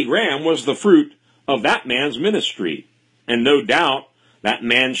 but Billy Graham was the fruit of that man's ministry. And no doubt that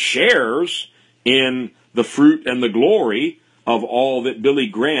man shares in the fruit and the glory of all that Billy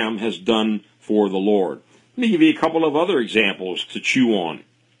Graham has done for the Lord. Let me give you a couple of other examples to chew on.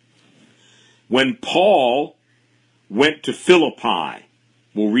 When Paul went to Philippi,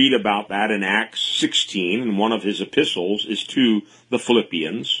 we'll read about that in Acts 16, and one of his epistles is to the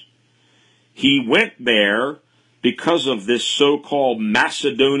Philippians. He went there because of this so-called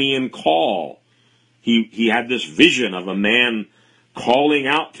Macedonian call. He had this vision of a man calling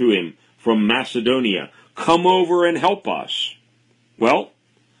out to him from Macedonia, "Come over and help us." Well,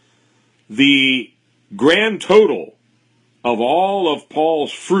 the grand total of all of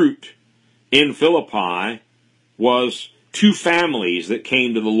Paul's fruit in Philippi was 2 families that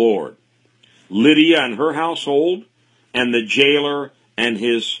came to the Lord: Lydia and her household, and the jailer and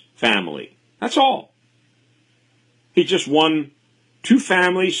his family. That's all. He just won 2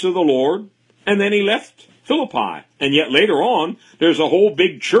 families to the Lord, and then he left Philippi. And yet later on, there's a whole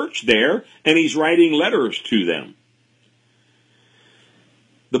big church there, and he's writing letters to them.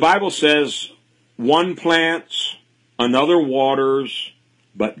 The Bible says, one plants, another waters,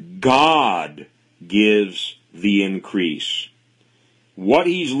 but God gives the increase. What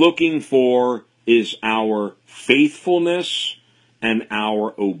he's looking for is our faithfulness and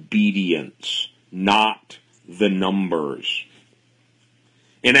our obedience, not the numbers.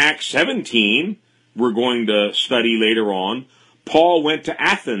 In Acts 17, we're going to study later on, Paul went to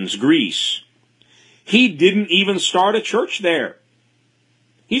Athens, Greece. He didn't even start a church there.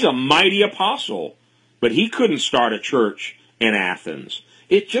 He's a mighty apostle, but he couldn't start a church in Athens.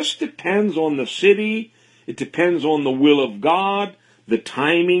 It just depends on the city. It depends on the will of God, the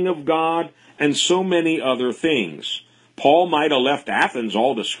timing of God, and so many other things. Paul might have left Athens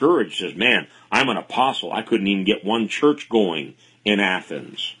all discouraged. Says, man, I'm an apostle. I couldn't even get one church going in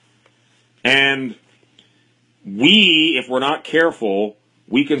Athens. And we, if we're not careful,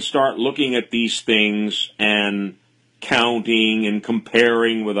 we can start looking at these things and counting and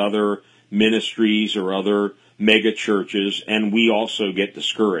comparing with other ministries or other mega churches, and we also get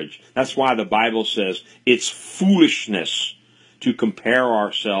discouraged. That's why the Bible says it's foolishness to compare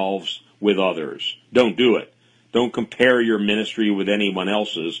ourselves with others. Don't do it. Don't compare your ministry with anyone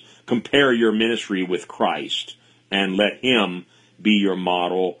else's. Compare your ministry with Christ and let him be your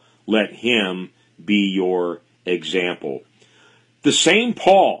model. Let him be your example. The same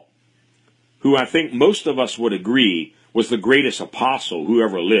Paul, who I think most of us would agree was the greatest apostle who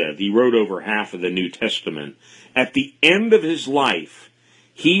ever lived. He wrote over half of the New Testament. At the end of his life,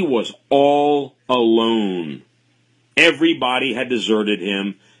 he was all alone. Everybody had deserted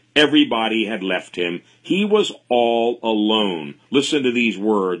him. Everybody had left him. He was all alone. Listen to these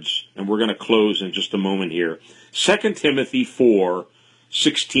words, and we're going to close in just a moment here. 2 Timothy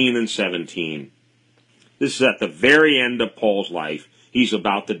 4:16 and 17. This is at the very end of Paul's life. He's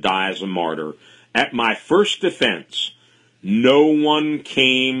about to die as a martyr. At my first defense, no one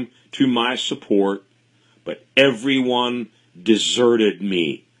came to my support, but everyone deserted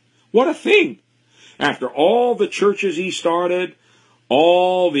me. What a thing! After all the churches he started,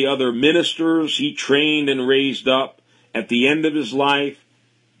 all the other ministers he trained and raised up, at the end of his life,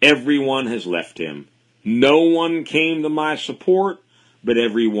 everyone has left him. No one came to my support, but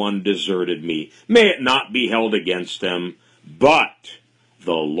everyone deserted me. May it not be held against them, but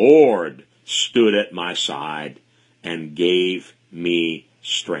the Lord stood at my side and gave me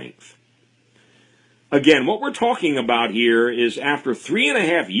strength. Again, what we're talking about here is after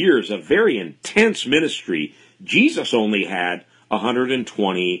 3.5 years of very intense ministry, Jesus only had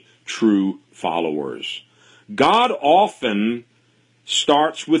 120 true followers. God often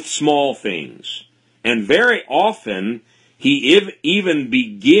starts with small things, and very often he even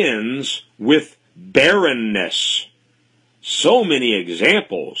begins with barrenness. So many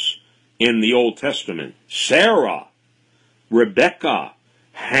examples in the Old Testament. Sarah, Rebecca,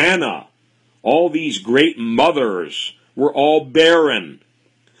 Hannah, all these great mothers were all barren.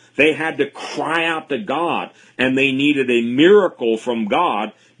 They had to cry out to God, and they needed a miracle from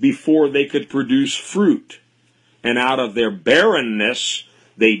God before they could produce fruit. And out of their barrenness,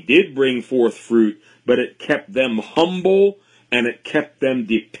 they did bring forth fruit, but it kept them humble, and it kept them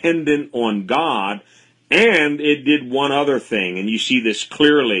dependent on God, and it did one other thing, and you see this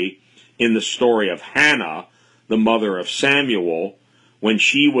clearly in the story of Hannah, the mother of Samuel, when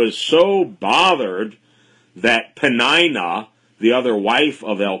she was so bothered that Peninnah, the other wife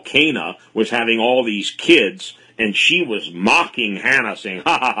of Elkanah, was having all these kids, and she was mocking Hannah, saying,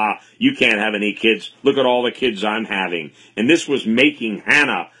 ha ha ha, you can't have any kids, look at all the kids I'm having. And this was making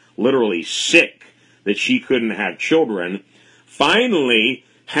Hannah literally sick that she couldn't have children. Finally,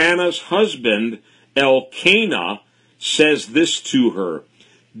 Hannah's husband, Elkanah, says this to her,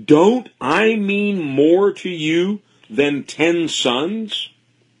 don't I mean more to you than 10 sons?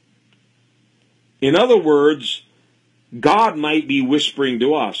 In other words, God might be whispering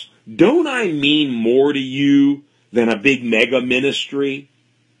to us, don't I mean more to you than a big mega ministry?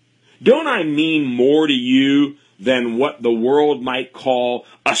 Don't I mean more to you than what the world might call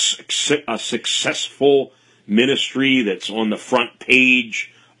a successful ministry that's on the front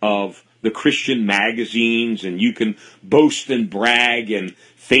page of the Christian magazines, and you can boast and brag in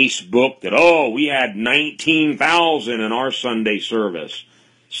Facebook that, oh, we had 19,000 in our Sunday service.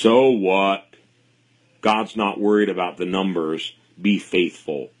 So what? God's not worried about the numbers. Be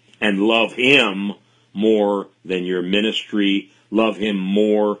faithful and love him more than your ministry. Love him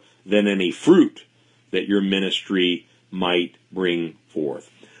more than any fruit that your ministry might bring forth.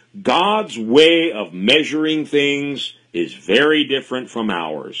 God's way of measuring things is very different from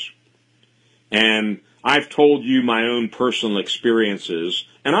ours. And I've told you my own personal experiences,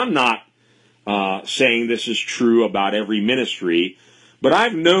 and I'm not saying this is true about every ministry, but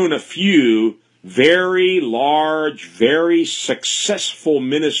I've known a few very large, very successful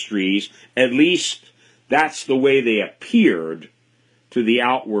ministries, at least that's the way they appeared, to the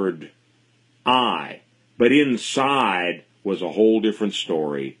outward eye, but inside was a whole different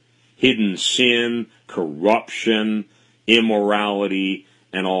story. Hidden sin, corruption, immorality,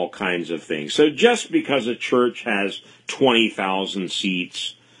 and all kinds of things. So just because a church has 20,000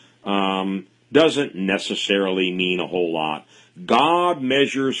 seats doesn't necessarily mean a whole lot. God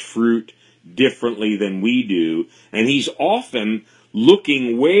measures fruit differently than we do, and He's often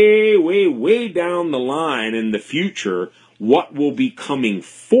looking way, way, way down the line in the future what will be coming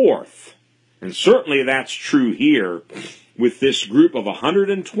forth. And certainly that's true here with this group of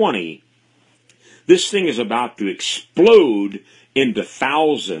 120. This thing is about to explode into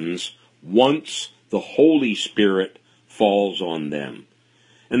thousands once the Holy Spirit falls on them.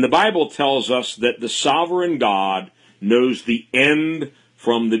 And the Bible tells us that the sovereign God knows the end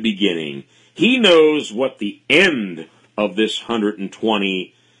from the beginning. He knows what the end of this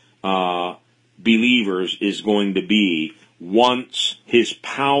 120 believers is going to be once His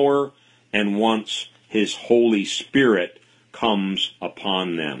power and once His Holy Spirit comes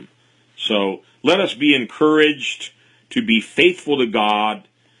upon them. So let us be encouraged to be faithful to God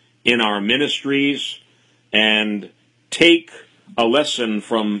in our ministries and take a lesson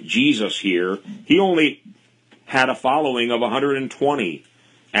from Jesus here. He only had a following of 120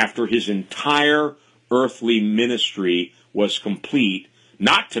 after His entire earthly ministry was complete,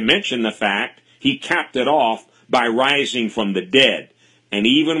 not to mention the fact He capped it off by rising from the dead. And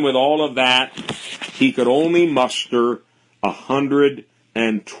even with all of that, He could only muster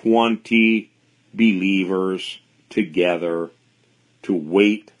 120 believers together to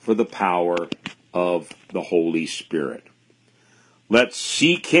wait for the power of the Holy Spirit. Let's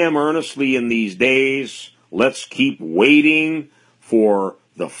seek Him earnestly in these days. Let's keep waiting for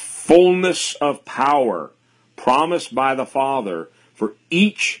the fullness of power promised by the Father for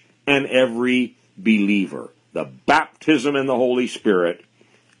each and every believer. The baptism in the Holy Spirit.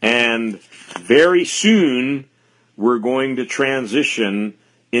 And very soon we're going to transition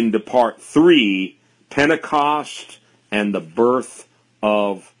into part 3, Pentecost and the birth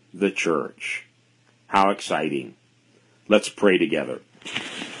of the church. How exciting. Let's pray together.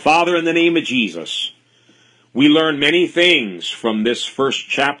 Father, in the name of Jesus, we learn many things from this first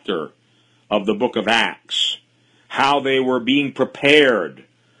chapter of the book of Acts, how they were being prepared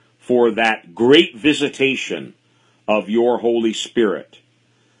for that great visitation of your Holy Spirit.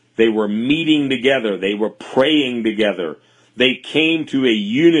 They were meeting together. They were praying together. They came to a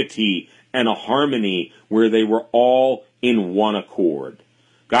unity and a harmony where they were all in one accord.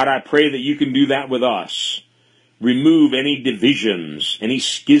 God, I pray that you can do that with us. Remove any divisions, any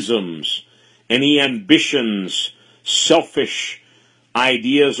schisms, any ambitions, selfish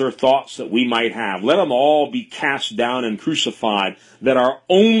ideas or thoughts that we might have. Let them all be cast down and crucified, that our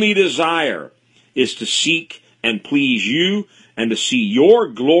only desire is to seek and please you and to see your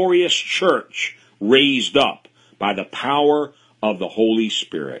glorious church raised up by the power of the Holy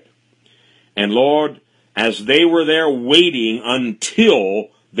Spirit. And Lord, as they were there waiting until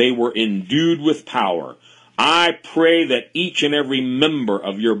they were endued with power, I pray that each and every member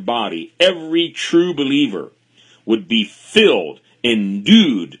of your body, every true believer, would be filled,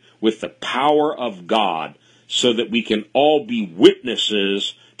 endued with the power of God, so that we can all be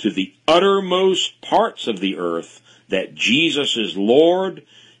witnesses to the uttermost parts of the earth that Jesus is Lord,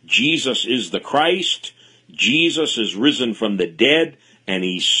 Jesus is the Christ, Jesus is risen from the dead, and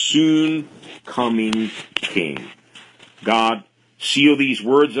He's soon coming King. God, seal these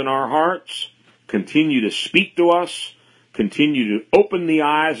words in our hearts. Continue to speak to us. Continue to open the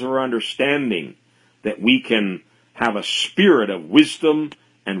eyes of our understanding that we can have a spirit of wisdom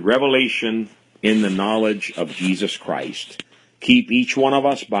and revelation in the knowledge of Jesus Christ. Keep each one of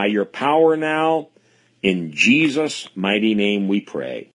us by your power now. In Jesus' mighty name we pray.